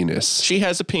a penis. She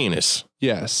has a penis.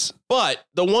 Yes. But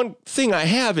the one thing I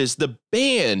have is the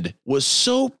band was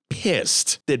so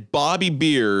pissed that Bobby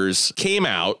Beers came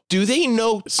out. Do they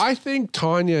know? I think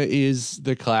Tanya is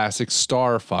the classic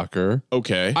star fucker.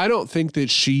 Okay. I don't think that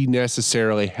she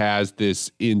necessarily has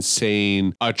this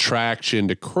insane attraction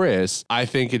to Chris. I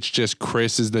think it's just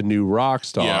Chris is the new rock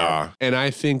star. Yeah. And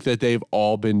I think that they've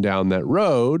all been down that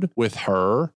road with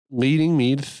her, leading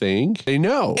me to think they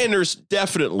know. And there's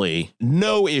definitely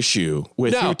no issue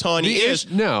with who Tanya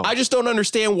is. No. I just don't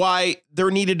understand why there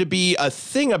needed to be a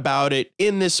thing about it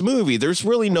in this movie. There's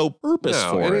really no purpose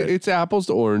for it. It's apples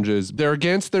to oranges. They're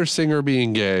against their singer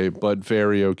being gay, but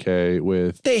very okay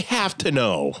with. They have to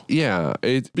know. Yeah.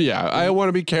 I want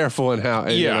to be careful in how.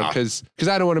 Because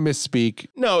I don't want to misspeak.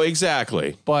 No,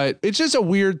 exactly. But it's just a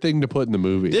weird thing to put in the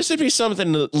movie. This would be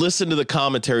something to listen to the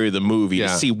commentary of the movie to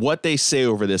see what they say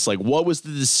over this. Like, what was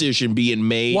the decision being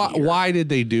made? Why did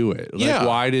they do it? Like,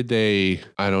 why did they?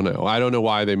 I don't know. I don't know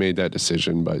why they made that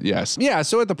decision, but yes. Yeah.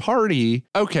 So at the party,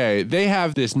 okay, they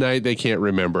have this night they can't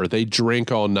remember. They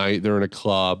drink all night. They're in a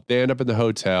club. They end up in the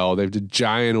hotel. They have a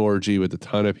giant orgy with a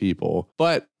ton of people.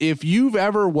 But if you've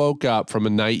ever woke up from a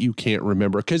night you can't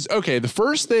remember, because, okay, the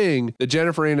first thing that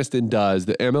Jennifer Aniston does,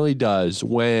 that Emily does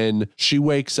when she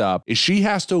wakes up, is she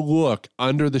has to look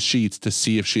under the sheets to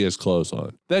see if she has clothes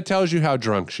on. That tells you how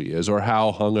drunk she is or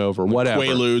how hungover, whatever.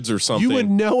 Quaaludes or something. You would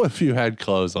know if you had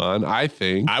clothes on, I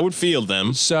think. I would feel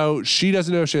them. So she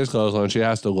doesn't know if she has clothes on. She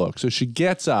has to look. So she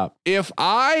gets up.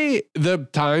 The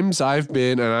times I've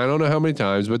been, and I don't know how many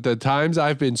times, but the times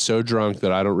I've been so drunk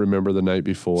that I don't remember the night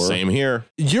before. Same here.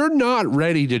 You're not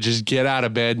ready to just get out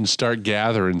of bed and start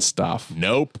gathering stuff.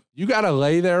 Nope. You got to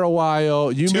lay there a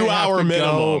while. You 2 hour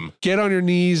minimum. Get on your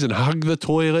knees and hug the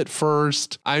toilet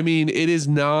first. I mean, it is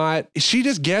not. She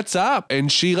just gets up and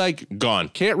she gone.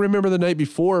 Can't remember the night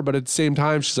before, but at the same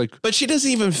time, she's like. But she doesn't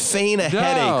even feign a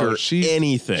headache or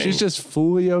anything. She's just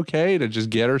fully okay to just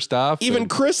get her stuff. Even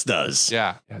Chris does.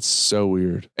 Yeah, that's so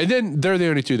weird. And then they're the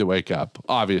only two that wake up.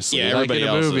 Obviously, yeah. Everybody in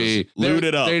a else movie, is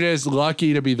looted up. They're just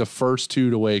lucky to be the first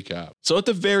two to wake up. So at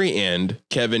the very end,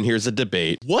 Kevin, here's a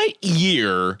debate. What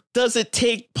year does it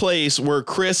take place where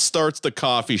Chris starts the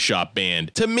coffee shop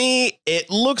band? To me, it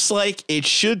looks like it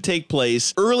should take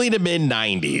place early to mid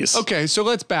 90s. Okay, so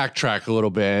let's backtrack a little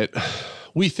bit.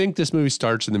 We think this movie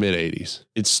starts in the mid 80s.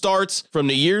 It starts from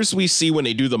the years we see when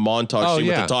they do the montage scene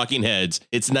with the talking heads.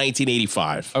 It's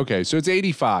 1985. Okay, so it's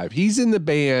 85. He's in the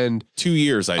band 2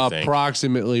 years, I think.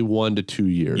 Approximately 1 to 2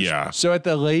 years. Yeah. So at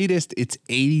the latest, it's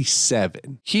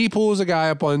 87. He pulls a guy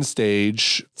up on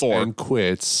stage and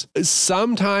quits.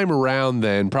 Sometime around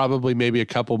then, probably maybe a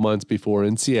couple months before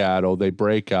in Seattle, they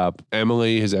break up.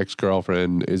 Emily, his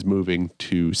ex-girlfriend, is moving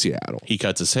to Seattle. He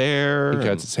cuts his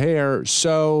hair.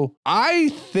 So I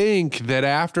think that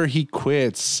after he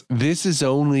quits, this is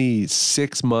only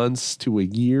 6 months to a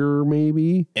year,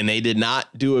 maybe. And they did not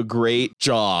do a great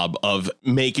job of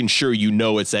making sure you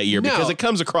know it's that year because it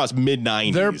comes across mid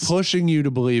 90s. They're pushing you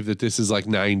to believe that this is like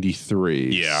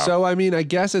 93. Yeah. So, I mean, I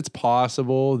guess it's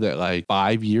possible that like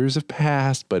 5 years have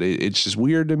passed, but it's just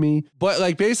weird to me. But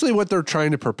like basically what they're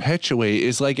trying to perpetuate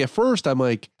is like at first I'm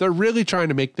like, they're really trying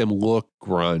to make them look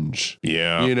grunge.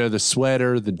 Yeah. You know, the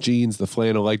sweater, the jeans, the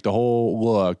flannel, like the whole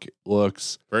look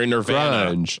looks very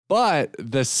Nirvana. Grunge. But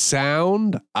the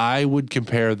sound, I would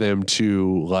compare them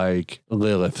to like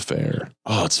Lilith Fair.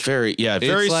 Oh, it's very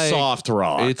soft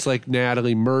rock. It's like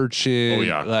Natalie Merchant. Oh,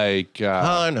 yeah. Like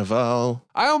Carnival.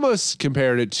 I almost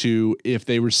compared it to if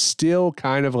they were still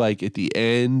kind of like at the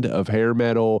end of hair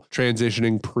metal,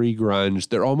 transitioning pre-grunge.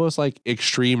 They're almost like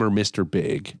Extreme or Mr.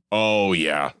 Big. Oh,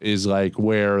 yeah. Is like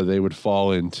where they would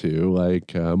fall into,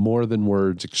 like More Than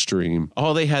Words Extreme.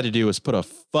 All they had to do was put a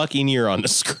fucking year on the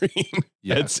screen.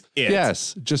 That's it.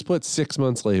 Yes. Just put 6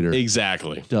 months later.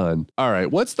 Exactly. Done. All right.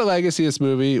 What's the legacy of this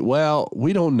movie? Well,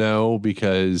 we don't know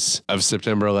because of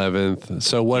September 11th.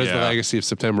 So what is the legacy of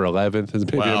September 11th is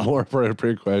maybe a more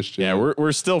appropriate question. Yeah,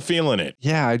 we're still feeling it.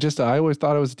 Yeah, I always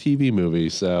thought it was a TV movie.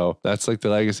 So that's like the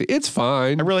legacy. It's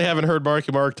fine. I really haven't heard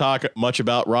Marky Mark talk much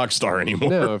about Rockstar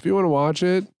anymore. No, if you want to watch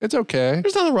it, it's okay.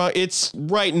 There's nothing wrong. It's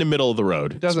right in the middle of the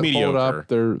road. It doesn't hold up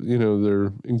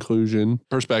their inclusion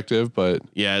perspective, but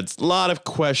yeah, it's a lot of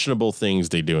questionable things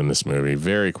they do in this movie.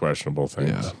 Very questionable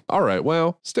things. Yeah. All right.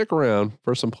 Well, stick around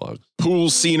for some plugs. Pool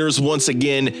Sceners, once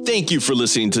again, thank you for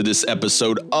listening to this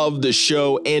episode of the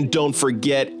show. And don't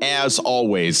forget, as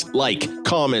always, like,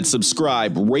 comment,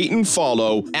 subscribe, rate, and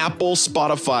follow Apple,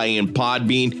 Spotify, and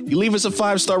Podbean. You leave us a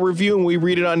 5-star review and we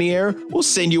read it on the air, we'll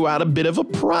send you out a bit of a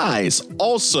prize.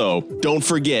 Also, don't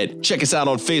forget, check us out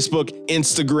on Facebook,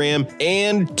 Instagram,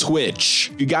 and Twitch.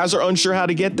 If you guys are unsure how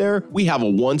to get there, we have a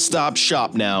one-stop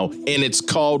shop now, and it's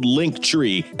called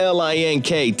Linktree,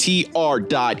 linktr.ee/Pool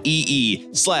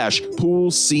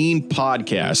Scene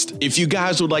Podcast. If you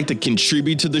guys would like to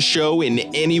contribute to the show in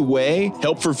any way,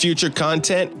 help for future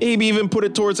content, maybe even put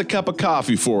it towards a cup of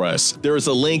coffee for us, there is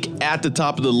a link at the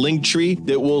top of the Linktree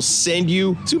that will send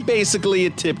you to basically a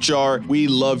tip jar. We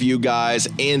love you guys,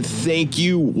 and thank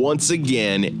you once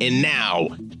again. And now,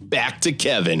 back to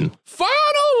Kevin. Final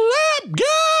lap,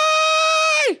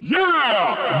 guy!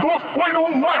 Yeah! The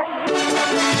final lap!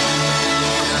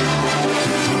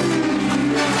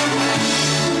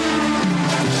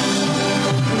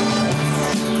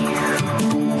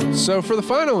 So for the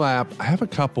final lap, I have a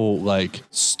couple like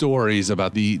stories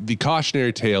about the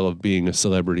cautionary tale of being a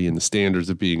celebrity and the standards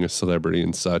of being a celebrity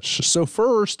and such. So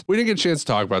first, we didn't get a chance to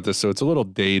talk about this, so it's a little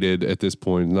dated at this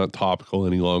point, not topical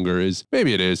any longer.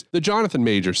 Maybe it is the Jonathan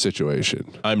Majors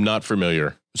situation. I'm not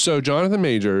familiar. So Jonathan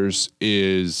Majors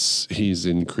he's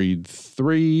in Creed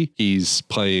 3. He's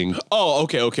playing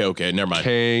okay. Never mind.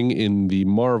 Kang in the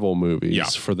Marvel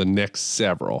movies for the next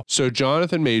several. So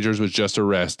Jonathan Majors was just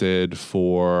arrested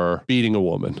for beating a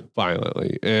woman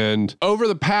violently. And over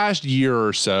the past year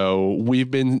or so, we've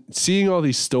been seeing all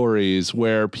these stories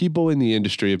where people in the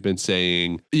industry have been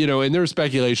saying, and there was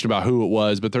speculation about who it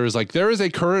was, but there is a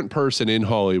current person in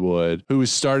Hollywood who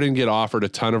is starting to get offered a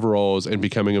ton of roles and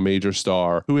becoming a major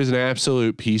star, who is an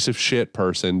absolute piece of shit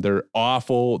person. They're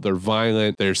awful, they're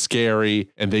violent, they're scary,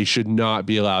 and they should not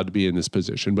be allowed to be in this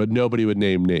position, but nobody would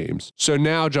name names. So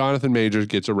now Jonathan Majors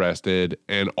gets arrested,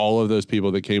 and all of those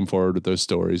people that came forward with those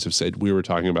stories have said, we were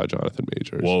talking about Jonathan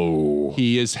Majors. Whoa.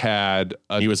 He has had...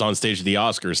 he was on stage at the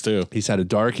Oscars, too. He's had a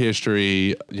dark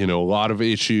history, a lot of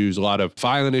issues, a lot of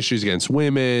violent issues against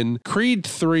women. Creed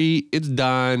 3, it's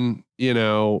done.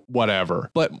 Whatever.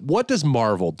 But what does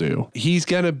Marvel do? He's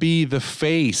going to be the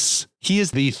face. He is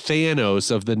the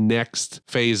Thanos of the next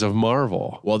phase of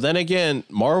Marvel. Well, then again,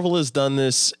 Marvel has done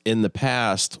this in the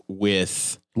past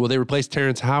with... Well, they replaced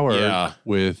Terrence Howard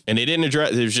with... And they didn't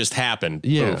address... It just happened.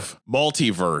 Yeah. Poof.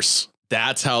 Multiverse.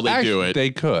 That's how they do it. They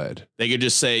could. They could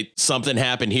just say something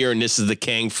happened here and this is the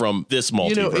Kang from this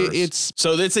multiverse.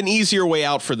 So it's an easier way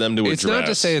out for them to address. It's not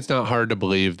to say it's not hard to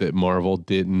believe that Marvel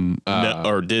didn't...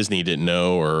 or Disney didn't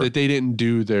know, or... that they didn't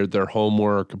do their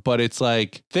homework, but it's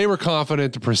like they were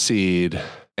confident to proceed.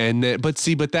 And then,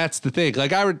 but that's the thing.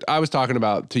 Like I was talking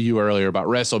about to you earlier about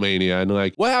WrestleMania and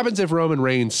like, what happens if Roman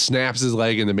Reigns snaps his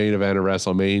leg in the main event of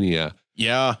WrestleMania?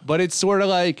 Yeah. But it's sort of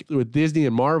like with Disney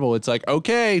and Marvel, it's like,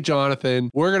 okay, Jonathan,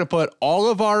 we're going to put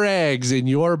all of our eggs in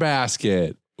your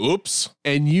basket. Oops.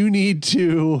 And you need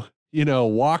to,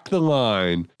 walk the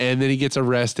line. And then he gets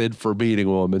arrested for beating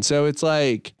a woman. So it's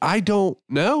like, I don't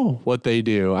know what they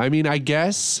do. I mean, I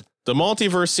guess... The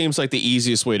multiverse seems like the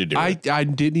easiest way to do it. I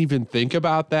didn't even think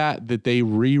about that they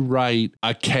rewrite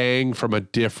a Kang from a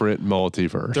different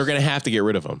multiverse. They're going to have to get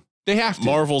rid of him. They have to.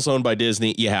 Marvel's owned by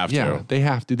Disney. You have to. Yeah, they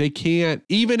have to. They can't,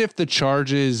 even if the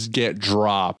charges get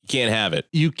dropped. You can't have it.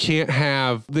 You can't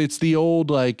have, it's the old,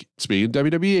 like, speaking of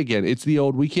WWE again, it's the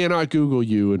old, we cannot Google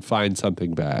you and find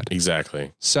something bad.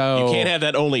 Exactly. So. You can't have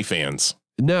that OnlyFans.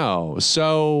 No.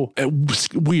 So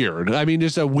weird. I mean,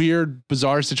 just a weird,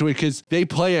 bizarre situation because they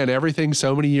plan everything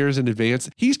so many years in advance.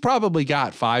 He's probably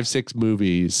got 5-6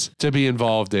 movies to be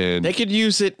involved in. They could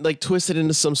use it, like twist it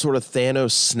into some sort of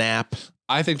Thanos snap.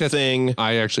 I think that's thing.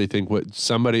 I actually think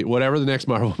whatever the next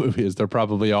Marvel movie is, they're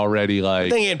probably already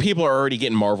like. And people are already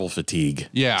getting Marvel fatigue.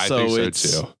 Yeah, I think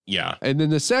so too. Yeah. And then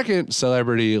the second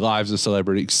celebrity, lives of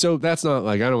celebrity. So that's not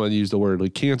like, I don't want to use the word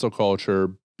like cancel culture,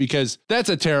 because that's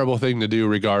a terrible thing to do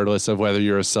regardless of whether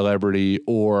you're a celebrity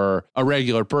or a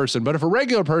regular person. But if a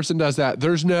regular person does that,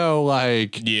 there's no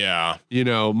like,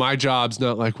 my job's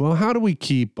not like, well, how do we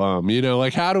keep them?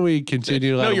 Like, how do we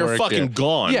continue to let you're work fucking here?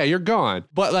 gone. Yeah, you're gone.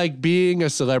 But like being a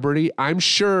celebrity, I'm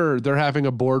sure they're having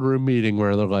a boardroom meeting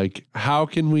where they're like, how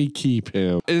can we keep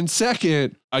him? And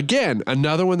second, again,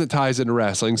 another one that ties into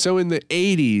wrestling. So in the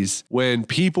 80s, when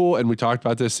people, and we talked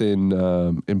about this in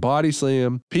Body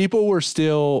Slam, people were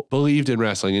still believed in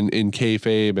wrestling, in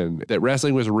kayfabe, and that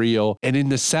wrestling was real. And in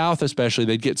the South especially,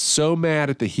 they'd get so mad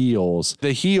at the heels.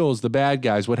 The heels, the bad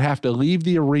guys, would have to leave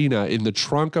the arena in the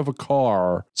trunk of a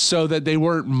car so that they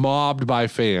weren't mobbed by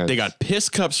fans. They got piss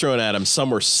cups thrown at them.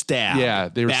 Some were stabbed. Yeah.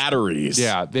 They were batteries.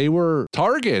 Yeah. They were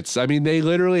targets. I mean, they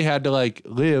literally had to like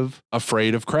live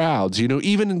afraid of crowds.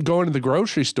 Even going to the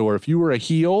grocery store, if you were a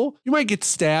heel, you might get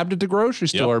stabbed at the grocery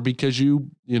store because you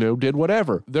did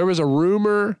whatever. There was a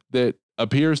rumor that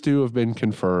appears to have been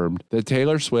confirmed that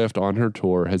Taylor Swift on her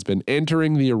tour has been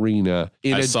entering the arena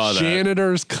in a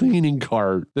janitor's cleaning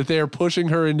cart, that they are pushing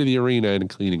her into the arena in a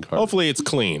cleaning cart. Hopefully it's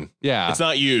clean. Yeah. It's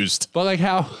not used. But like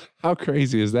how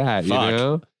crazy is that?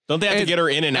 Fuck. Don't they have to get her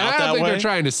in and out that way? I don't think they're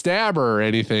trying to stab her or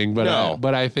anything, but no.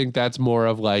 But I think that's more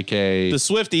of like the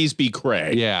Swifties be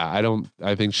cray. Yeah,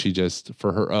 I think she just,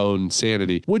 for her own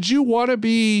sanity. Would you want to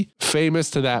be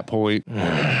famous to that point?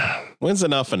 When's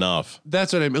enough?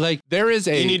 That's what I mean. Like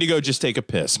you need to go just take a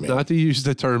piss, man. Not to use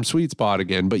the term sweet spot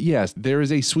again, but yes, there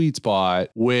is a sweet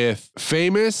spot with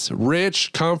famous,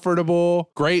 rich,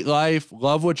 comfortable, great life,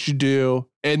 love what you do,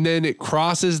 And then it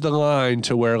crosses the line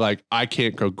to where like, I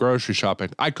can't go grocery shopping.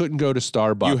 I couldn't go to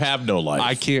Starbucks. You have no life.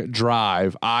 I can't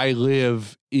drive. I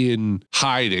live in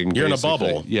hiding. You're basically. in a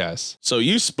bubble. Yes. So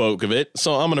you spoke of it,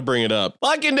 so I'm going to bring it up.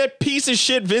 Fucking that piece of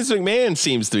shit Vince McMahon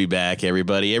seems to be back,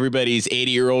 everybody. Everybody's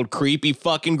 80-year-old creepy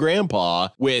fucking grandpa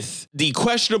with the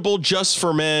questionable just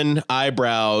for men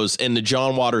eyebrows and the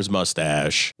John Waters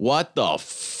mustache. What the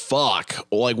fuck?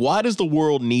 Like, why does the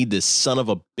world need this son of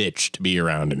a bitch to be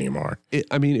around anymore?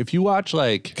 I mean, if you watch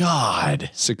like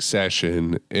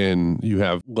Succession and you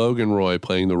have Logan Roy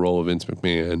playing the role of Vince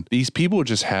McMahon, these people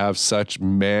just have such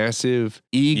massive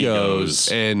egos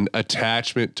and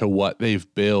attachment to what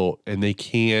they've built, and they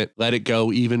can't let it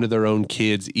go even to their own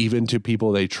kids, even to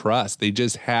people they trust. They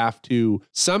just have to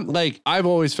I've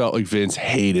always felt like Vince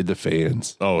hated the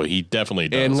fans. Oh, he definitely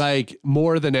does. And like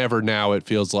more than ever now, it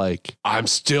feels like I'm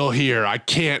still here. I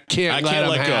can't let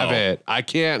them have it. I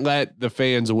can't let the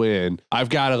fans win. I've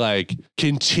got to like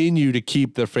continue to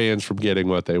keep the fans from getting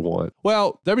what they want.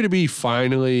 Well, WWE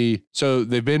finally, so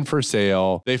they've been for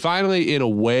sale. They finally, in a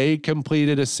way,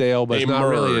 completed a sale, but it's not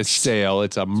really a sale.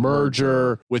 It's a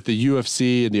merger with the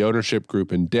UFC and the ownership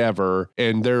group Endeavor.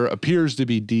 And there appears to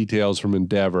be details from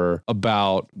Endeavor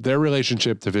about their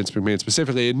relationship to Vince McMahon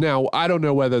specifically. And now I don't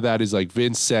know whether that is like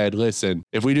Vince said, listen,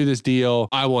 if we do this deal,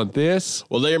 I want this.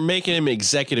 Well, they're making him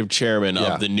executive chairman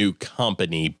of the new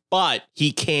company, but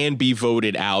he can be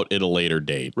voted out at a later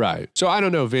date. Right. So I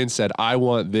don't know if Vince said, I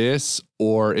want this,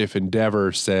 or if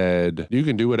Endeavor said, you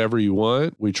can do whatever you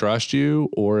want. We trust you.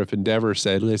 Or if Endeavor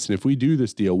said, listen, if we do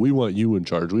this deal, we want you in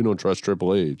charge. We don't trust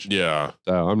Triple H. Yeah.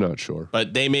 So I'm not sure.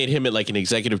 But they made him like an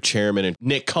executive chairman, and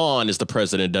Nick Khan is the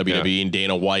president of WWE and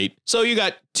Dana White. So you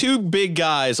got two big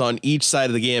guys on each side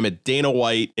of the gamut, Dana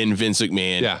White and Vince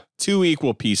McMahon. Yeah. Two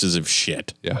equal pieces of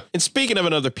shit. Yeah. And speaking of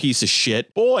another piece of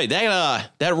shit, boy,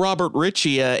 that Robert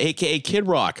Ritchie, aka Kid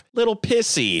Rock, little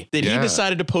pissy that he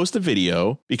decided to post a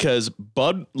video because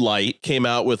Bud Light came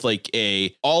out with like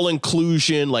a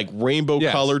all-inclusion, like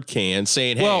rainbow-colored can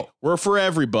saying, hey, we're for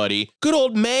everybody. Good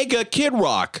old mega Kid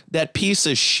Rock, that piece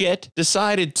of shit,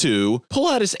 decided to pull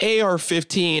out his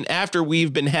AR-15 after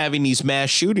we've been having these mass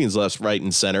shootings left, right,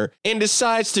 and center, and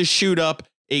decides to shoot up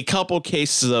a couple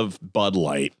cases of Bud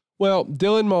Light. Well,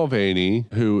 Dylan Mulvaney,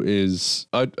 who is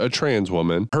a trans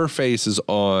woman, her face is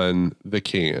on the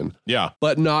can. Yeah.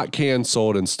 But not cans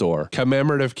sold in store.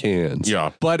 Commemorative cans.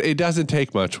 Yeah. But it doesn't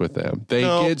take much with them. They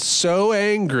get so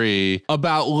angry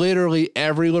about literally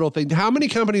every little thing. How many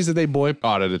companies have they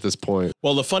boycotted at this point?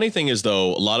 Well, the funny thing is,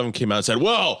 though, a lot of them came out and said,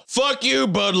 well, fuck you,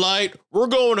 Bud Light. We're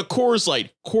going to Coors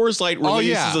Light. Coors Light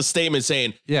releases a statement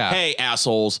saying, hey,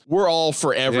 assholes, we're all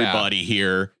for everybody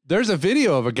here. There's a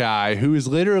video of a guy who is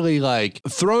literally like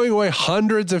throwing away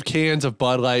hundreds of cans of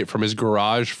Bud Light from his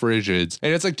garage fridges.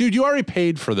 And it's like, dude, you already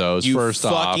paid for those, first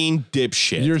off. You fucking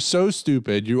dipshit. You're so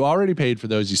stupid. You already paid for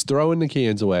those. He's throwing the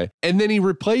cans away. And then he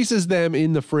replaces them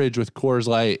in the fridge with Coors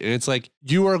Light. And it's like,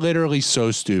 you are literally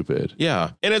so stupid.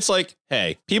 Yeah. And it's like,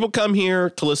 hey, people come here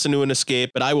to listen to an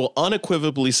escape, but I will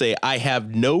unequivocally say I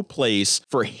have no place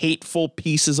for hateful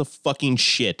pieces of fucking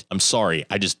shit. I'm sorry.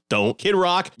 I just don't. Kid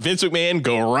Rock, Vince McMahon,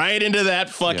 go right into that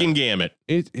fucking gamut.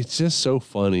 It's just so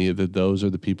funny that those are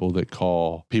the people that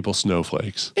call people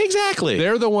snowflakes. Exactly.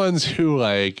 They're the ones who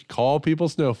like call people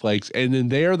snowflakes, and then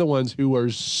they're the ones who are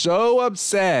so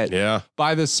upset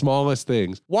by the smallest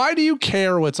things. Why do you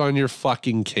care what's on your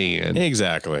fucking can?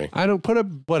 Exactly. I don't put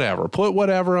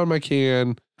whatever on my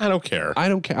can. I don't care. I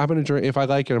don't care. I'm going to drink. If I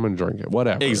like it, I'm going to drink it.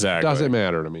 Whatever. Exactly. Doesn't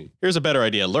matter to me. Here's a better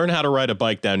idea. Learn how to ride a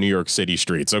bike down New York City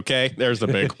streets, okay? There's the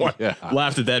big one.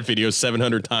 Laughed at that video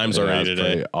 700 times already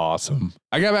today. Awesome.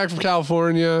 I got back from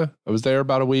California. I was there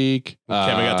about a week.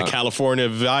 Kevin got the California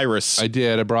virus. I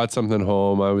did. I brought something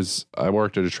home. I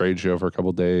worked at a trade show for a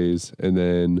couple days, and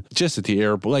then just at the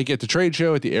airport, like at the trade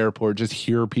show at the airport, just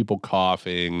hear people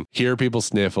coughing, hear people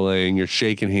sniffling, you're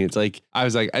shaking hands. Like I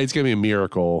was like, it's gonna be a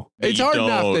miracle. It's hard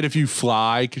enough that if you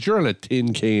fly, because you're on a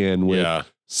tin can with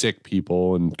sick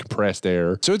people and compressed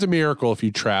air. So it's a miracle if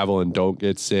you travel and don't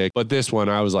get sick. But this one,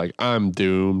 I was like, I'm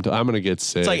doomed. I'm going to get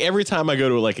sick. It's like every time I go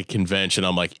to like a convention,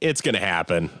 I'm like, it's going to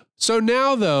happen. So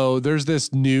now, though, there's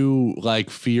this new like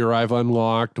fear I've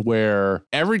unlocked where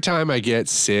every time I get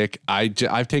sick,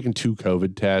 I've taken 2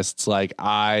 COVID tests. Like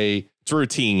it's It's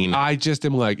routine. I just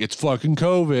am like, it's fucking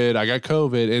COVID. I got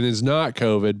COVID, and it's not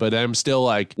COVID, but I'm still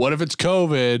like, what if it's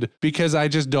COVID? Because I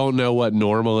just don't know what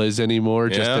normal is anymore,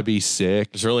 just to be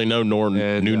sick. There's really no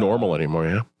new normal anymore,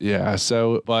 yeah? Yeah,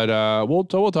 so, but we'll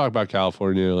talk about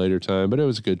California at a later time, but it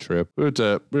was a good trip. We were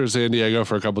to San Diego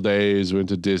for a couple days. We went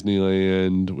to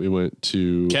Disneyland. We went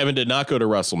to... Kevin did not go to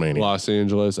WrestleMania. Los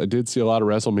Angeles. I did see a lot of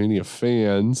WrestleMania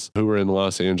fans who were in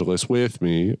Los Angeles with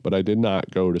me, but I did not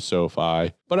go to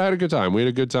SoFi. But I had a good time. We had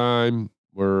a good time.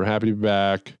 We're happy to be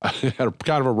back. I had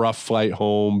kind of a rough flight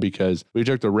home because we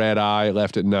took the red eye,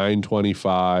 left at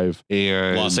 9:25,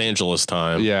 and Los Angeles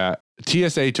time. Yeah.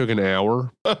 TSA took an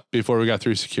hour before we got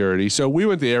through security. So we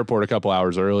went to the airport a couple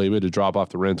hours early. We had to drop off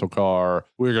the rental car.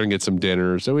 We were going to get some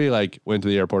dinner. So we went to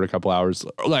the airport a couple hours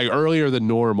earlier than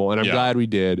normal. And I'm glad we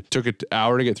did. Took an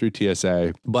hour to get through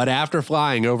TSA. But after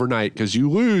flying overnight, because you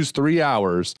lose 3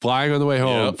 hours flying on the way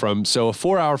home so a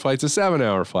 4-hour flight's a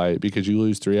 7-hour flight because you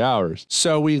lose 3 hours.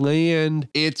 So we land,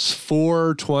 it's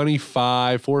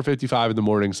 4:55 in the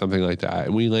morning, something like that.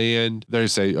 And we land, they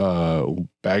say,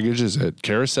 baggage is at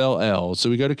Carousel L. So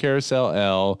we go to Carousel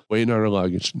L, waiting on our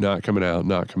luggage, not coming out.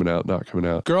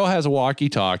 Girl has a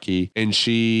walkie-talkie, and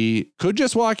she could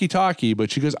just walkie-talkie,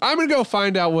 but she goes, I'm going to go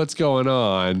find out what's going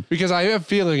on, because I have a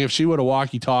feeling if she would have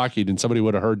walkie-talkied and somebody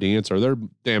would have heard the answer, they're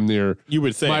damn near, you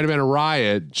would think, might have been a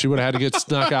riot. She would have had to get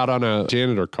snuck out on a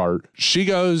janitor cart. She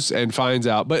goes and finds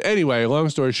out. But anyway, long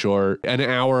story short, an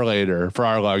hour later for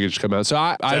our luggage to come out. So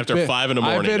after 5 in the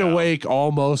morning. I've been awake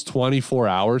almost 24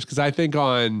 hours because I think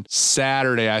on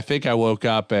Saturday, I woke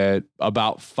up at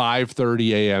about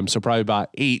 5:30 a.m. So probably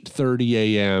about 8:30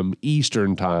 a.m.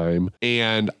 Eastern time.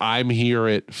 And I'm here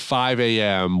at 5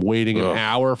 a.m. waiting an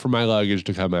hour for my luggage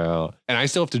to come out. And I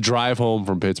still have to drive home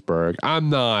from Pittsburgh. I'm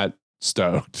not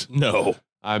stoked. No.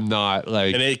 I'm not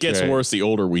and it gets worse the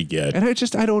older we get. And I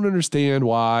don't understand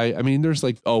why. I mean, there's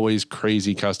always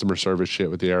crazy customer service shit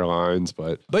with the airlines,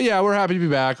 but yeah, we're happy to be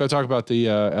back. I'll talk about the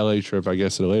LA trip, I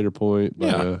guess, at a later point.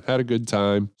 But, had a good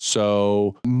time.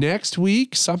 So next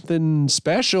week, something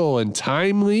special and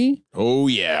timely. Oh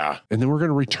yeah. And then we're going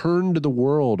to return to the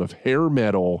world of hair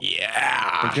metal. Yeah.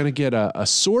 We're going to get a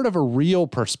sort of a real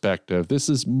perspective. This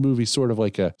is movie sort of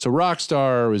so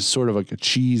Rockstar was sort of like a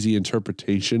cheesy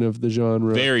interpretation of the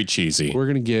genre. Very cheesy. We're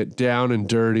going to get down and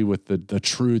dirty with the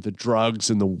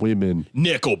drugs and the women.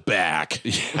 Nickelback.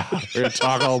 Yeah. We're going to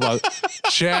talk all about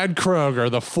Chad Kroeger,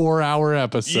 the 4-hour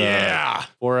episode. Yeah.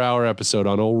 4-hour episode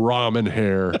on old ramen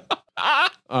hair.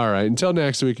 All right. Until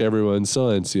next week, everyone.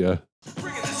 Silencia.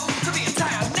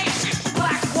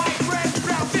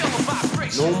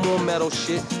 No more metal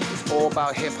shit. It's all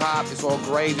about hip hop. It's all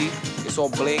gravy. It's all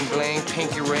bling bling,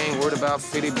 pinky ring, word about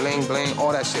 50, bling bling,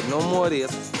 all that shit. No more of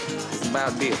this. It's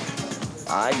about this.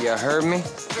 All right, you heard me?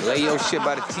 Lay your shit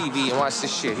by the TV and watch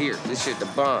this shit here. This shit the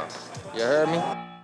bomb. You heard me?